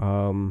point.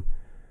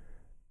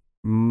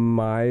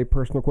 My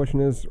personal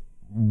question is,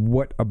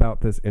 what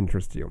about this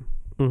interests you?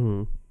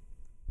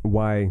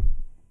 Why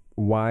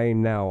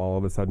now all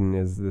of a sudden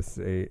is this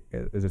a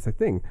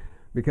thing?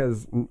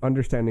 Because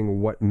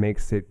understanding what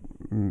makes it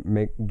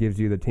gives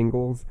you the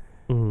tingles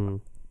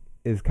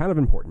is kind of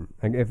important.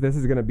 Like, if this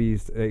is going to be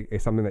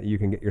something that you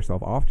can get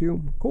yourself off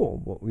to,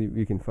 cool. Well,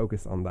 you can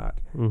focus on that.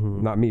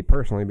 Not me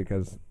personally,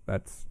 because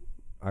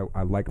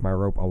I like my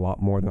rope a lot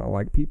more than I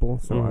like people,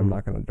 so I'm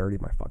not going to dirty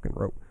my fucking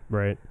rope.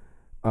 Right.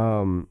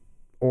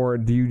 Or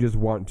do you just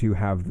want to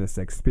have this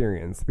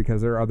experience?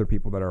 Because there are other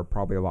people that are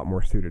probably a lot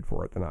more suited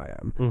for it than I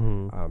am.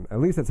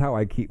 At least that's how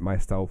I keep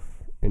myself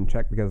in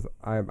check, because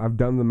I've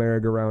done the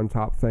merry-go-round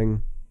top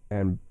thing,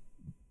 and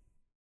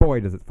boy,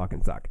 does it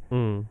fucking suck.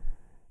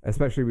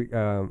 Especially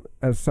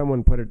as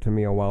someone put it to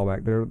me a while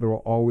back, there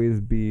will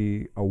always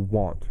be a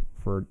want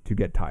to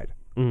get tied,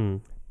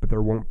 but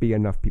there won't be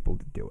enough people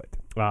to do it.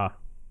 I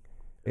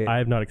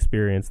have not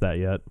experienced that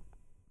yet.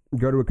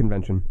 Go to a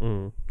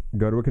convention.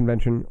 Go to a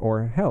convention,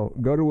 or hell,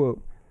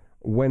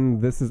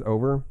 when this is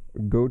over,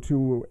 go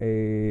to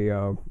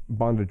a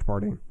bondage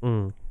party.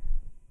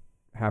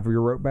 Have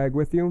your rope bag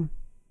with you,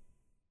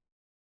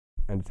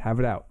 and just have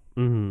it out.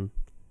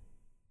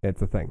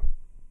 It's a thing.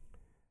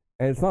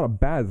 And it's not a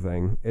bad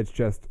thing. It's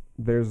just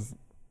there's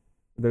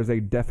a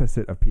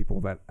deficit of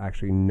people that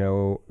actually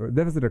know, or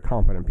deficit of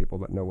competent people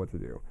that know what to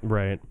do.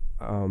 Right.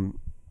 And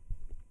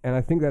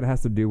I think that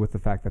has to do with the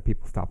fact that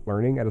people stop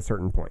learning at a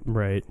certain point.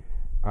 Right.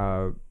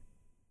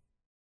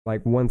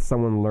 Like, once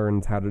someone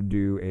learns how to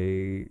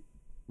do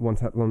once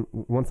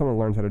someone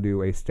learns how to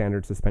do a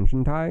standard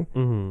suspension tie,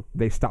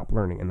 they stop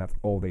learning, and that's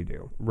all they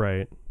do.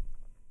 Right.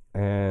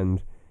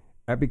 And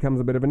that becomes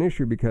a bit of an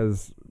issue,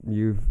 because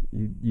you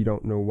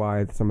don't know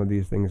why some of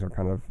these things are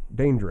kind of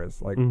dangerous.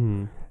 Like,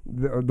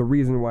 the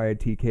reason why a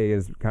TK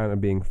is kind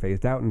of being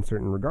phased out in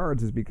certain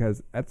regards is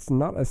because that's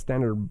not a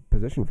standard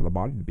position for the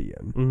body to be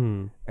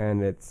in,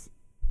 and it's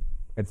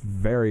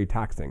very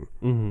taxing.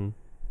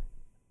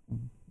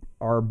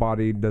 Our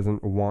body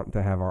doesn't want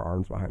to have our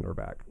arms behind our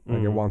back.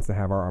 Like, it wants to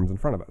have our arms in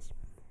front of us.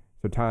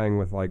 So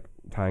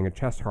tying a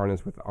chest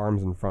harness with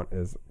arms in front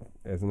is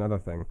another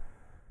thing.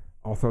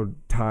 Also,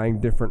 tying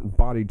different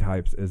body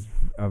types is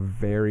a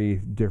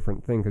very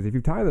different thing, because if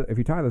you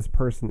tie this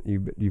person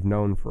that you've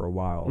known for a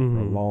while, for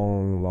a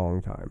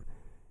long time,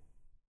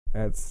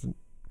 it's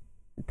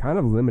kind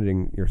of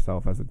limiting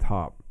yourself as a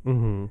top.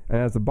 And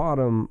as a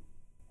bottom,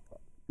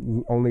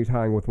 only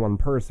tying with one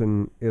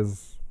person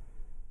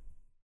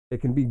it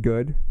can be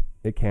good.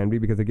 It can be,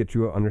 because it gets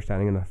you an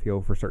understanding and a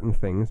feel for certain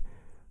things,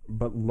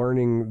 but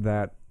learning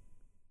that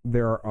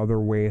there are other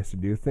ways to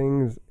do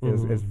things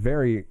is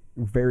very,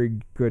 very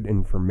good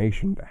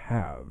information to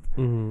have.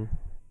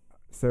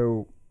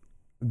 So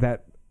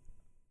that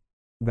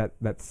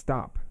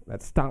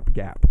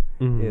stopgap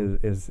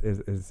is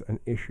an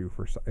issue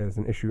is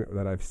an issue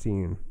that I've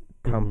seen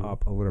come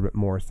up a little bit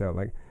more. So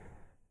like,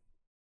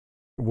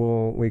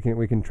 we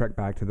can trek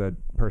back to the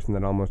person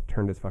that almost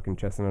turned his fucking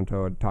chest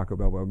into a Taco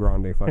Bell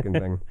Grande fucking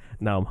thing.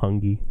 Now I'm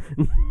hungry.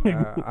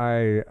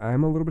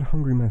 I'm a little bit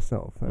hungry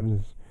myself. That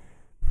is,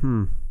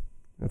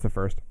 that's a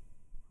first.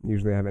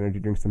 Usually I have energy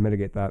drinks to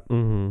mitigate that.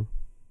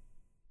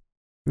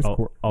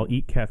 I'll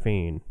eat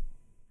caffeine.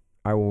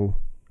 I will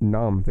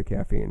nom the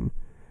caffeine.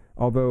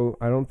 Although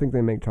I don't think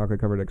they make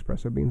chocolate covered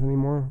espresso beans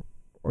anymore.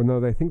 Or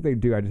no, they think they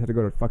do. I just had to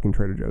go to fucking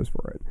Trader Joe's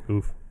for it.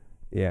 Oof.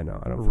 Yeah, no,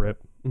 I don't.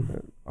 Rip.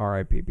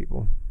 R.I.P.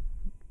 people.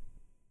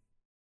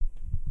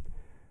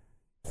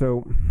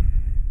 So,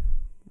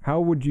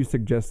 how would you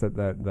suggest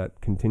that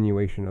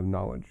continuation of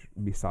knowledge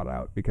be sought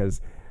out?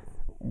 Because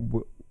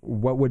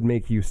what would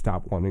make you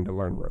stop wanting to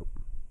learn rope?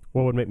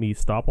 What would make me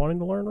stop wanting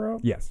to learn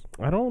rope? Yes.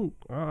 I'm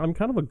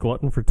kind of a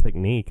glutton for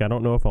technique. I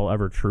don't know if I'll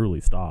ever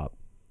truly stop.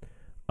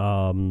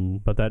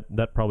 But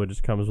that probably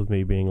just comes with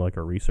me being like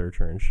a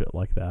researcher and shit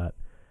like that.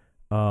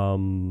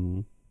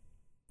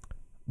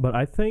 But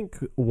I think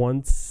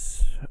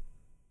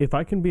if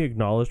I can be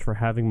acknowledged for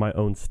having my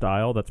own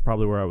style, that's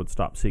probably where I would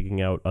stop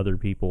seeking out other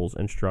people's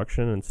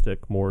instruction and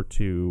stick more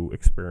to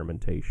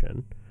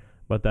experimentation.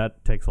 But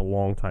that takes a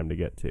long time to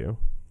get to.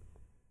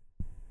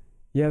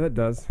 Yeah, that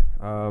does.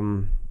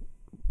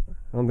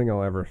 I don't think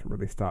I'll ever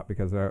really stop,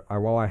 because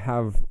while I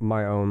have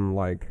my own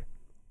like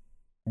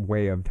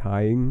way of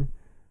tying,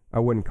 I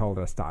wouldn't call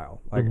it a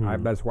style.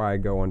 Like that's why I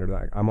go under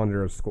that. I'm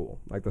under a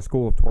school, like the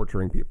school of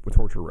torturing people with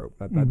torture rope.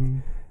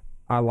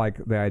 I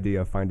like the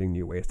idea of finding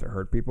new ways to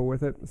hurt people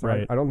with it. So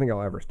right. I don't think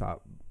I'll ever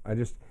stop.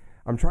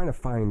 I'm trying to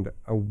find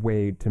a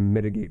way to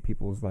mitigate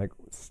people's like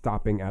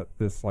stopping at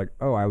this, like,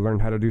 oh, I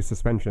learned how to do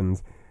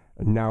suspensions,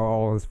 and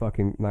now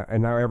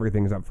now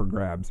everything's up for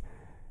grabs,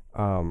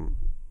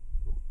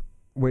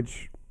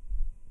 which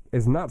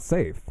is not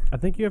safe. I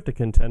think you have to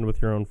contend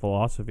with your own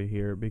philosophy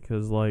here,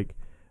 because like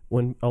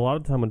when a lot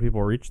of the time when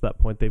people reach that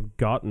point, they've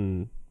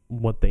gotten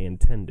what they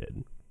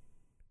intended.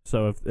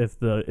 So if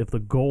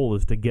the goal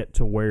is to get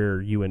to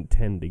where you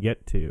intend to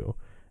get to,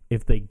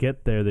 if they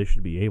get there, they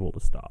should be able to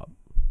stop.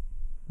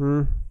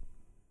 I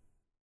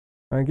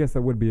guess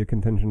that would be a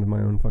contention of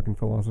my own fucking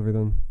philosophy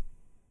then.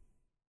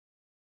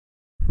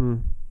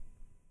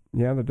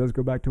 Yeah, that does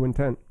go back to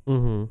intent.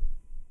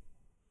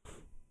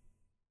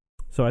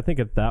 So I think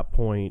at that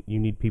point, you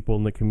need people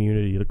in the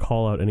community to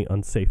call out any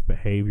unsafe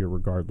behavior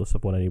regardless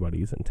of what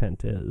anybody's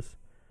intent is.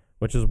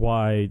 Which is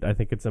why I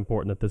think it's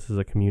important that this is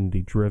a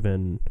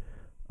community-driven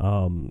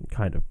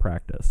kind of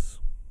practice.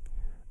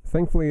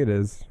 Thankfully it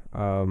is.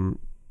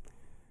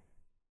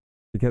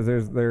 Because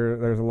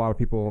there's a lot of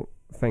people,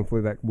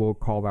 thankfully, that will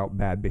call out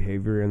bad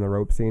behavior in the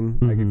rope scene.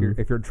 Like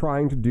if you're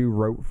trying to do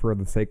rope for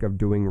the sake of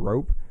doing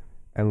rope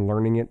and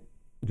learning it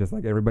just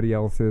like everybody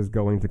else is,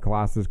 going to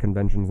classes,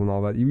 conventions, and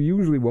all that, you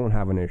usually won't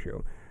have an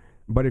issue.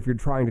 But if you're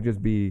trying to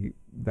just be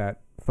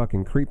that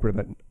fucking creeper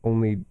that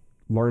only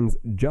learns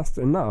just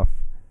enough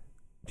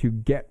to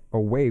get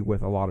away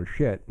with a lot of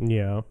shit,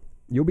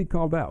 you'll be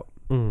called out.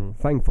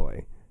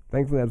 Thankfully,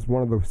 that's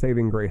one of the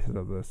saving graces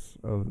of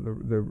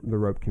the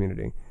rope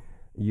community.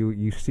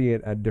 You see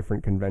it at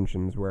different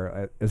conventions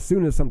where as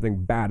soon as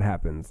something bad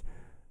happens,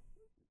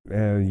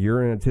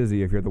 you're in a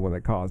tizzy if you're the one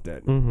that caused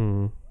it,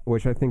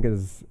 which I think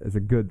is a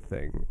good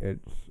thing.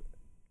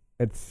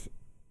 It's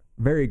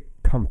very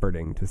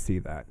comforting to see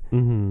that.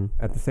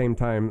 At the same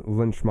time,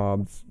 lynch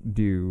mobs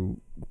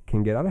can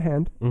get out of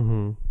hand.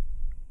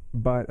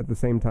 But at the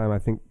same time, I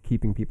think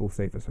keeping people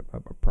safe is a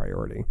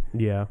priority.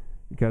 Yeah.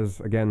 Because,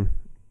 again,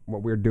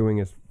 what we're doing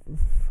is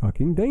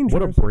fucking dangerous.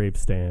 What a brave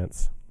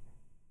stance.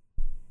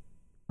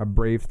 A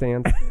brave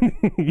stance?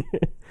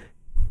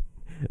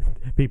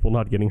 People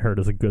not getting hurt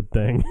is a good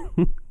thing.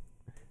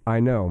 I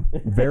know.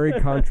 Very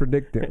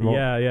contradicting.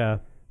 Well, yeah.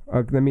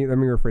 Let me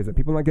rephrase it.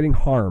 People not getting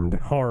harmed.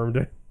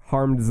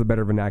 Harmed is a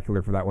better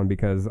vernacular for that one,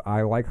 because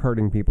I like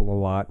hurting people a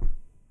lot.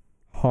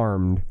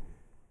 Harmed.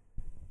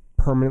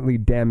 Permanently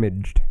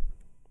damaged.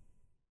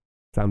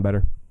 Sound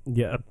better?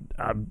 Yeah,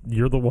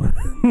 you're the one.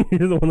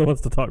 You're the one that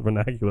wants to talk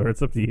vernacular.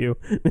 It's up to you.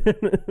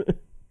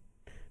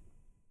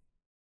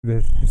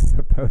 This is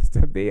supposed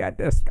to be a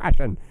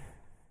discussion.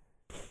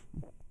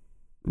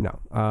 No.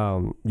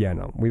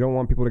 No. We don't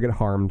want people to get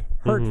harmed.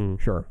 Hurt,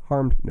 sure.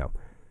 Harmed, no.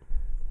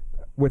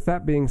 With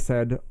that being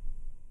said,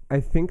 I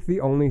think the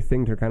only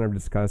thing to kind of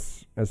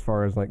discuss as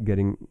far as like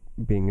being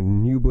a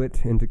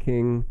newblet into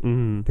King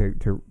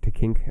to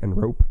kink and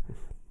rope,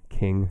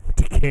 King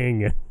to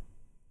King,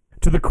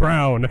 to the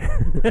crown.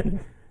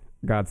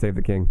 God save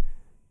the king.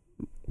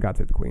 God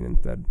save the queen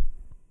instead.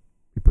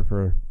 We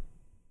prefer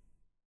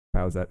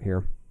Bowsette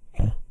here.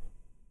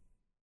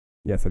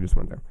 Yes, I just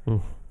went there.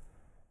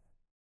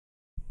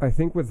 I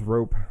think with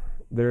rope,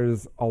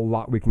 there's a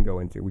lot we can go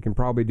into. We can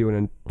probably do an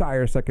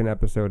entire second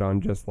episode on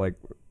just like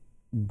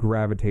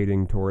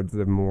gravitating towards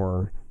the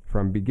more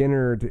from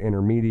beginner to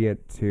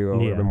intermediate to a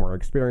little bit more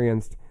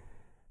experienced.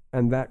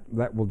 And that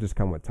will just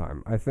come with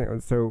time. I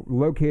think so.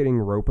 Locating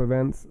rope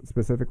events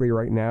specifically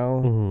right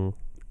now,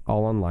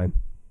 all online.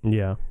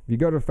 Yeah. If you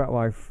go to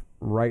FetLife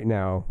right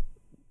now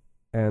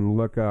and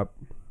look up,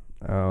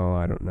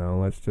 I don't know.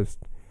 Let's just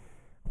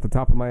off the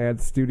top of my head,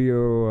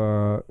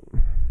 studio.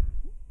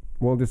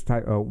 We'll just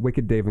type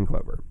Wicked Dave and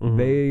Clover.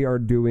 They are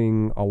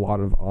doing a lot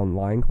of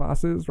online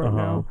classes right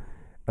now,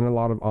 and a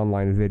lot of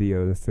online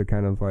videos to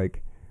kind of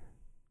like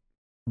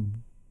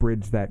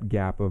bridge that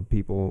gap of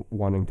people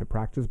wanting to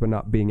practice but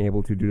not being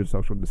able to due to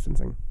social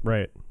distancing.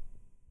 Right.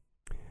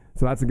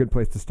 So that's a good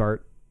place to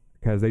start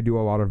because they do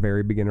a lot of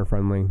very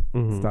beginner-friendly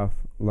stuff,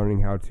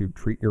 learning how to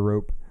treat your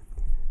rope,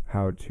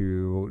 how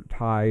to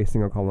tie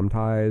single-column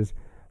ties,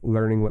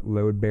 learning what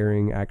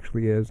load-bearing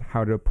actually is,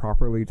 how to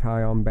properly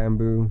tie on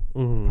bamboo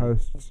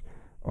posts,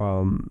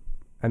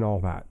 and all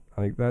that.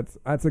 I think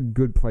that's a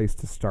good place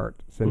to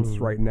start since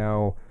right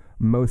now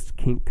most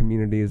kink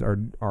communities are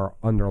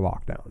under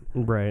lockdown.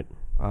 Right.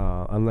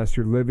 Unless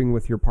you're living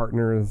with your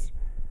partners,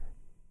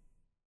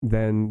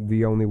 then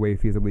the only way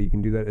feasibly you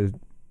can do that is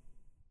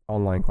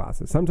online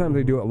classes. Sometimes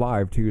they do it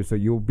live too, so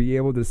you'll be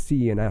able to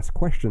see and ask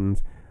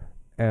questions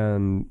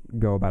and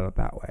go about it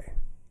that way.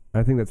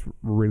 I think that's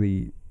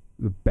really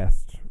the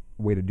best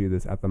way to do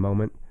this at the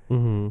moment,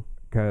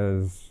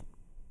 because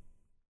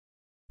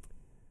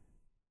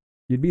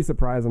you'd be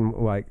surprised on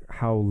like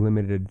how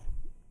limited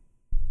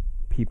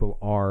people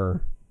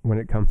are when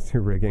it comes to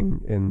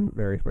rigging in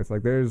various places.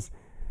 Like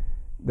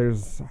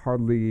there's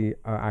hardly an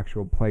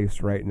actual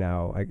place right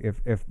now. Like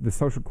if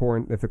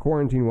the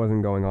quarantine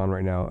wasn't going on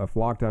right now, if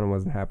lockdown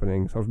wasn't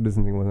happening, social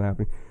distancing wasn't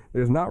happening,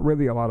 there's not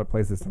really a lot of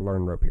places to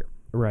learn rope here.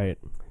 Right.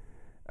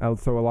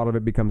 So a lot of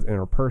it becomes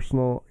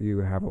interpersonal. You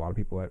have a lot of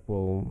people that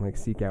will like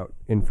seek out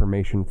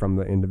information from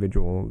the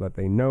individual that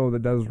they know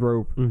that does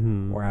rope,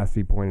 or ask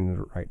to be pointed in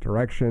the right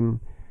direction,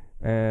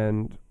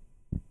 and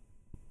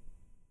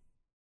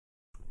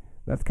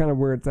that's kind of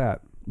where it's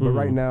at. But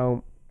right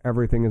now,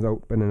 everything is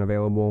open and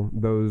available.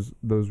 Those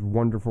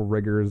wonderful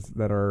riggers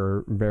that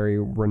are very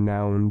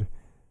renowned,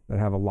 that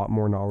have a lot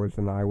more knowledge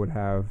than I would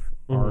have,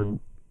 are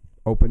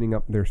opening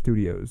up their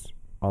studios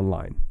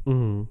online.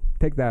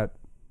 Take that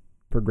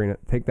for granted.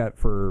 Take that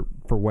for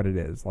what it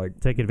is. Like,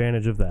 take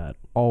advantage of that.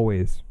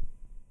 Always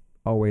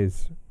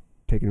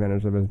take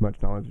advantage of as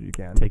much knowledge as you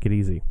can. Take it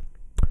easy,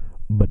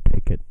 but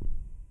take it.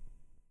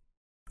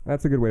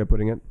 That's a good way of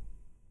putting it.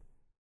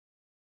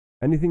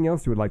 Anything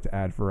else you would like to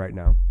add for right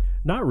now?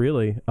 Not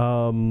really.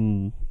 A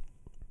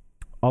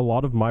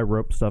lot of my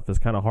rope stuff is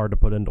kind of hard to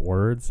put into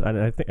words, and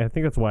I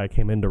think that's why I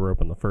came into rope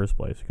in the first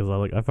place, because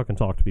I fucking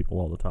talk to people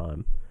all the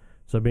time.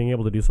 So being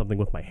able to do something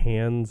with my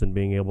hands and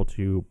being able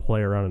to play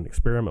around and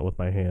experiment with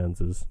my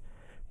hands is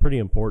pretty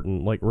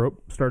important. Like,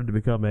 rope started to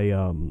become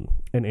an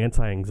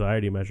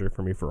anti-anxiety measure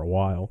for me for a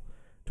while,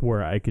 to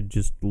where I could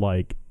just,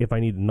 like, if I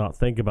need to not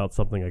think about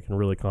something, I can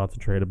really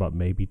concentrate about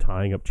maybe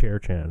tying up chair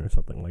chan or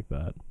something like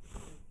that.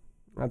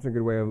 That's a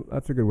good way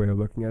of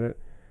looking at it.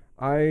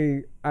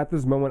 At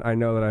this moment, I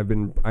know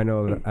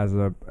that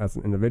as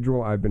an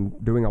individual, I've been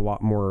doing a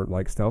lot more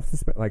like self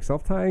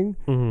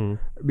tying,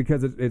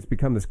 because it's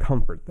become this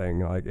comfort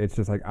thing. Like, it's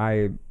just like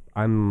I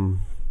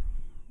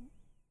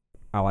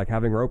like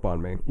having rope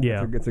on me.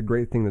 Yeah, it's a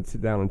great thing to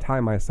sit down and tie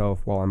myself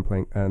while I'm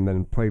playing, and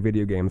then play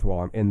video games while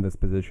I'm in this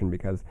position,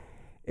 because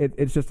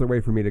it's just a way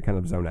for me to kind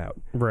of zone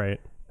out. Right.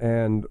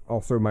 And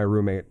also, my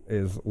roommate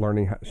is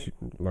learning how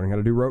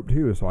to do rope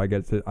too, so I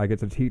get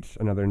to teach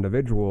another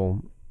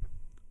individual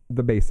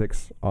the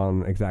basics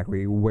on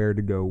exactly where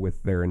to go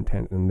with their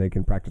intent, and they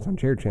can practice on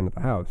chair chan at the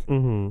house,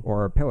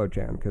 or pillow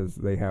chan, because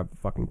they have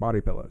fucking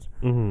body pillows.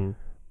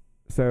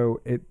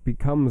 So it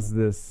becomes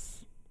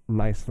this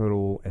nice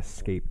little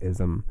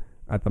escapism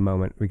at the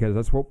moment, because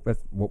that's what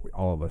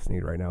all of us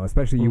need right now,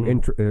 especially you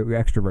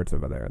extroverts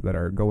over there that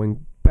are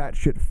going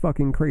batshit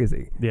fucking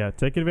crazy. Yeah,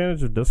 take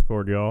advantage of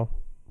Discord, y'all.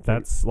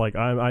 That's like,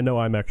 I know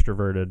I'm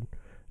extroverted.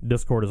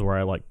 Discord is where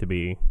I like to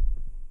be.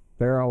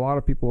 There are a lot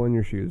of people in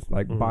your shoes.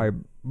 Like,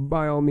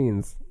 by all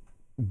means,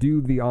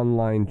 do the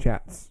online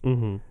chats.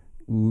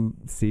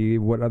 See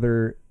what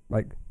other,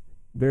 like,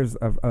 there's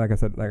like I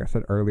said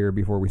earlier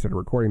before we started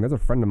recording, there's a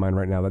friend of mine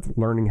right now that's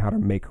learning how to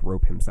make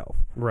rope himself.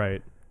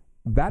 Right.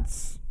 That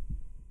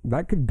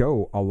could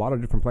go a lot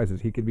of different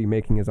places. He could be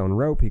making his own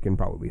rope. He can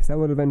probably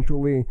sell it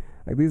eventually.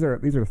 Like, these are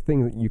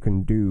things that you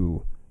can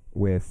do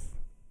with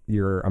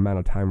your amount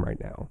of time right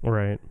now.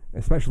 Right.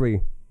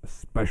 Especially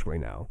especially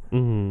now.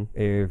 Mm-hmm.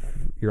 If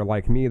you're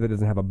like me that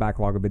doesn't have a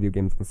backlog of video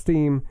games on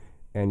Steam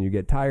and you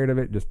get tired of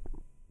it, just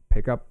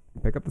pick up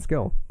the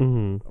skill.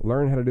 Mm-hmm.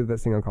 Learn how to do that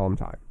single column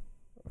time.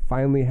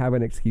 Finally have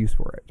an excuse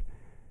for it.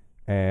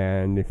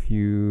 And if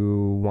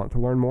you want to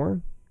learn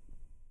more,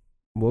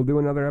 we'll do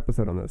another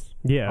episode on this.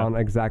 Yeah. On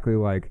exactly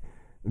like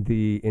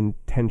the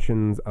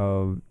intentions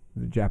of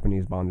the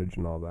Japanese bondage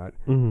and all that.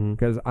 Mm-hmm.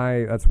 Because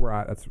that's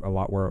a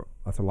lot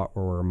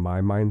where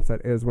my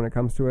mindset is when it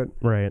comes to it.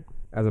 Right.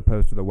 As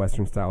opposed to the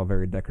Western style,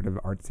 very decorative,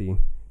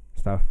 artsy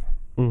stuff.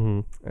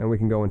 Mm-hmm. And we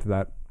can go into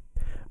that.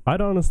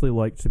 I'd honestly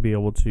like to be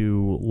able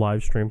to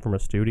live stream from a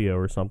studio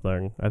or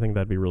something. I think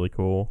that'd be really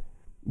cool.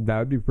 That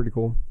would be pretty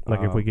cool.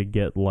 Like if we could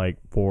get like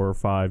 4 or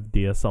 5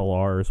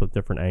 DSLRs with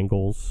different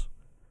angles,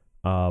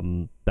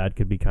 that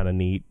could be kind of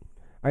neat.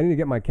 I need to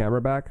get my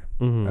camera back,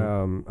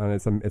 Mm-hmm. and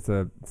it's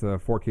a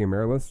 4K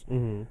mirrorless,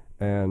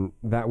 Mm-hmm. and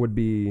that would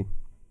be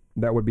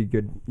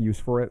good use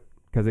for it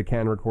because it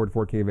can record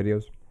 4K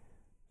videos.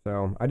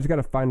 So I just got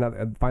to find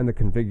the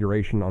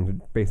configuration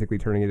on basically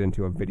turning it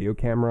into a video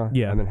camera,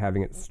 Yeah. and then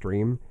having it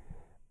stream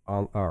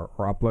on or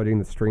uploading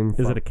the stream.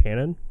 Is it a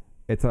Canon?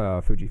 It's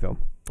a Fujifilm.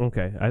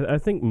 Okay. I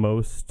think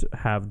most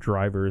have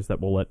drivers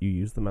that will let you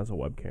use them as a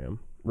webcam.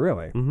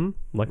 Really? Mm-hmm.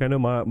 Like I know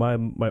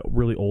my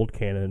really old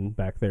Canon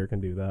back there can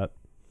do that.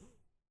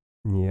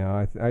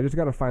 Yeah, I just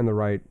got to find the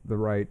right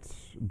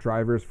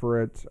drivers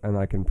for it, and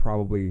I can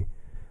probably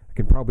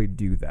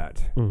do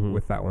that Mm-hmm.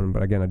 with that one.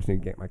 But again, I just need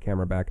to get my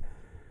camera back.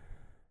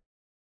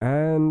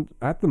 And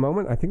at the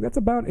moment, I think that's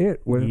about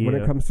it when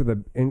it comes to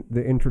the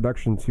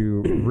introduction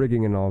to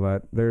rigging and all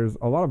that. There's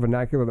a lot of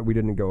vernacular that we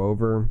didn't go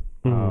over,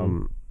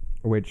 Mm-hmm.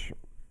 which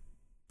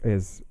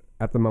is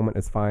at the moment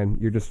is fine.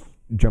 You're just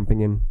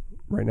jumping in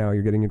right now.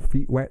 You're getting your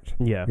feet wet,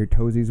 Yeah. your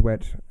toesies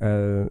wet,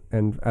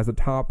 and as a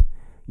top,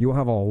 you'll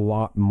have a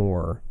lot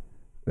more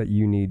that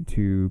you need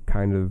to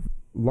kind of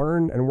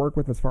learn and work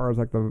with as far as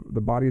like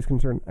the body is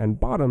concerned. And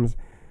bottoms,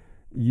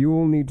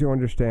 you'll need to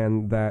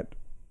understand that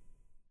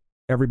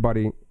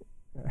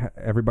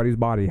everybody's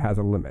body has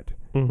a limit.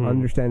 Mm-hmm.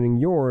 Understanding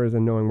yours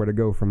and knowing where to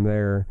go from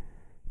there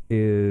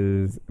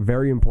is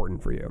very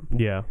important for you.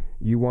 Yeah.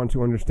 You want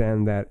to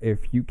understand that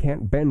if you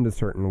can't bend a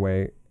certain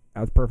way,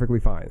 that's perfectly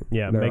fine.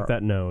 Yeah. Make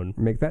that known.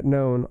 Make that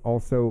known.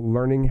 Also,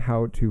 learning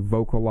how to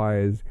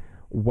vocalize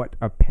what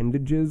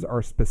appendages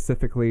are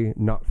specifically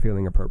not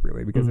feeling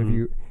appropriately. Because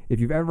Mm-hmm. if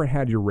you've ever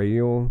had your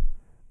radial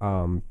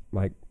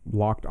like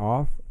locked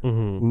off,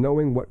 Mm-hmm.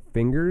 knowing what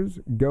fingers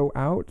go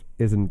out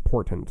is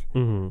important.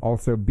 Mm-hmm.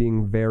 Also,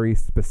 being very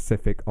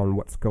specific on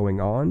what's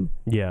going on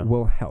Yeah.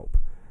 will help.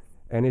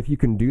 And if you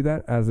can do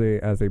that as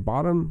a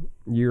bottom,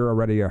 you're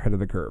already ahead of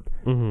the curve.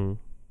 Mm-hmm.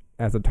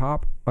 As a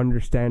top,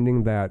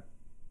 understanding that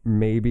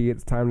maybe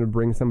it's time to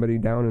bring somebody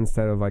down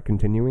instead of like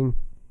continuing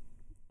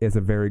is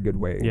a very good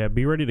way. Yeah.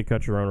 Be ready to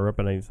cut your own rope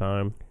at any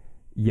time.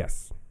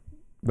 Yes.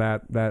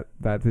 That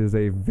is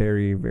a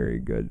very, very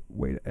good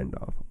way to end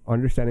off.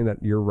 Understanding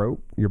that your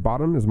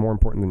bottom is more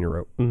important than your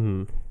rope.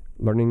 Mm-hmm.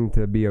 Learning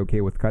to be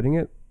okay with cutting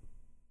it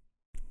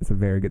is a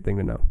very good thing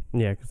to know.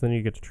 Yeah, because then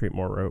you get to treat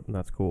more rope, and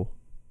that's cool.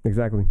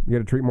 Exactly. You get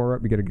to treat more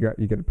rope. You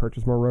get to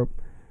purchase more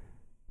rope.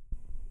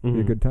 Mm-hmm.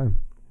 Be a good time.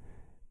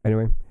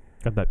 Anyway,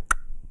 Got that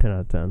 10 out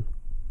of 10.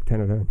 10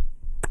 out of 10.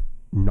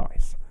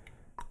 Nice.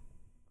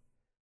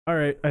 All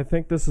right, I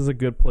think this is a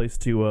good place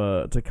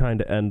to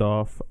kind of end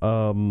off.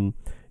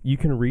 You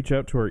can reach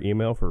out to our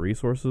email for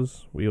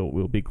resources.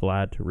 We'll be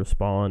glad to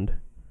respond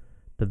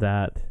to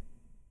that.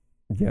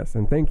 Yes,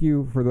 and thank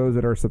you for those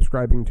that are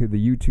subscribing to the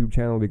YouTube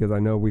channel, because I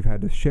know we've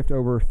had to shift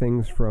over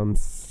things from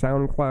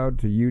SoundCloud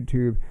to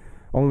YouTube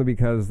only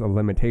because of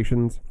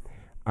limitations.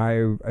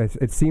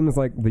 It seems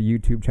like the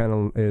YouTube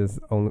channel is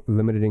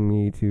limiting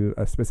me to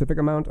a specific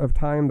amount of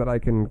time that I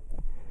can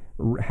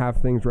have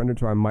things rendered,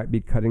 so I might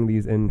be cutting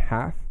these in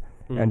half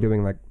and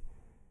doing like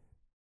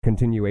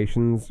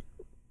continuations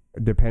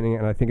depending,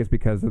 and I think it's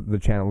because the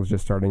channel is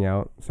just starting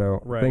out.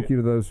 So Thank you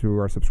to those who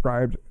are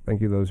subscribed.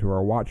 Thank you to those who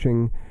are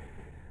watching.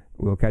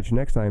 We'll catch you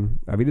next time.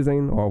 Auf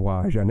Wiedersehen. Au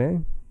revoir.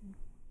 Jamais.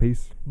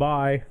 Peace.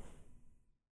 Bye.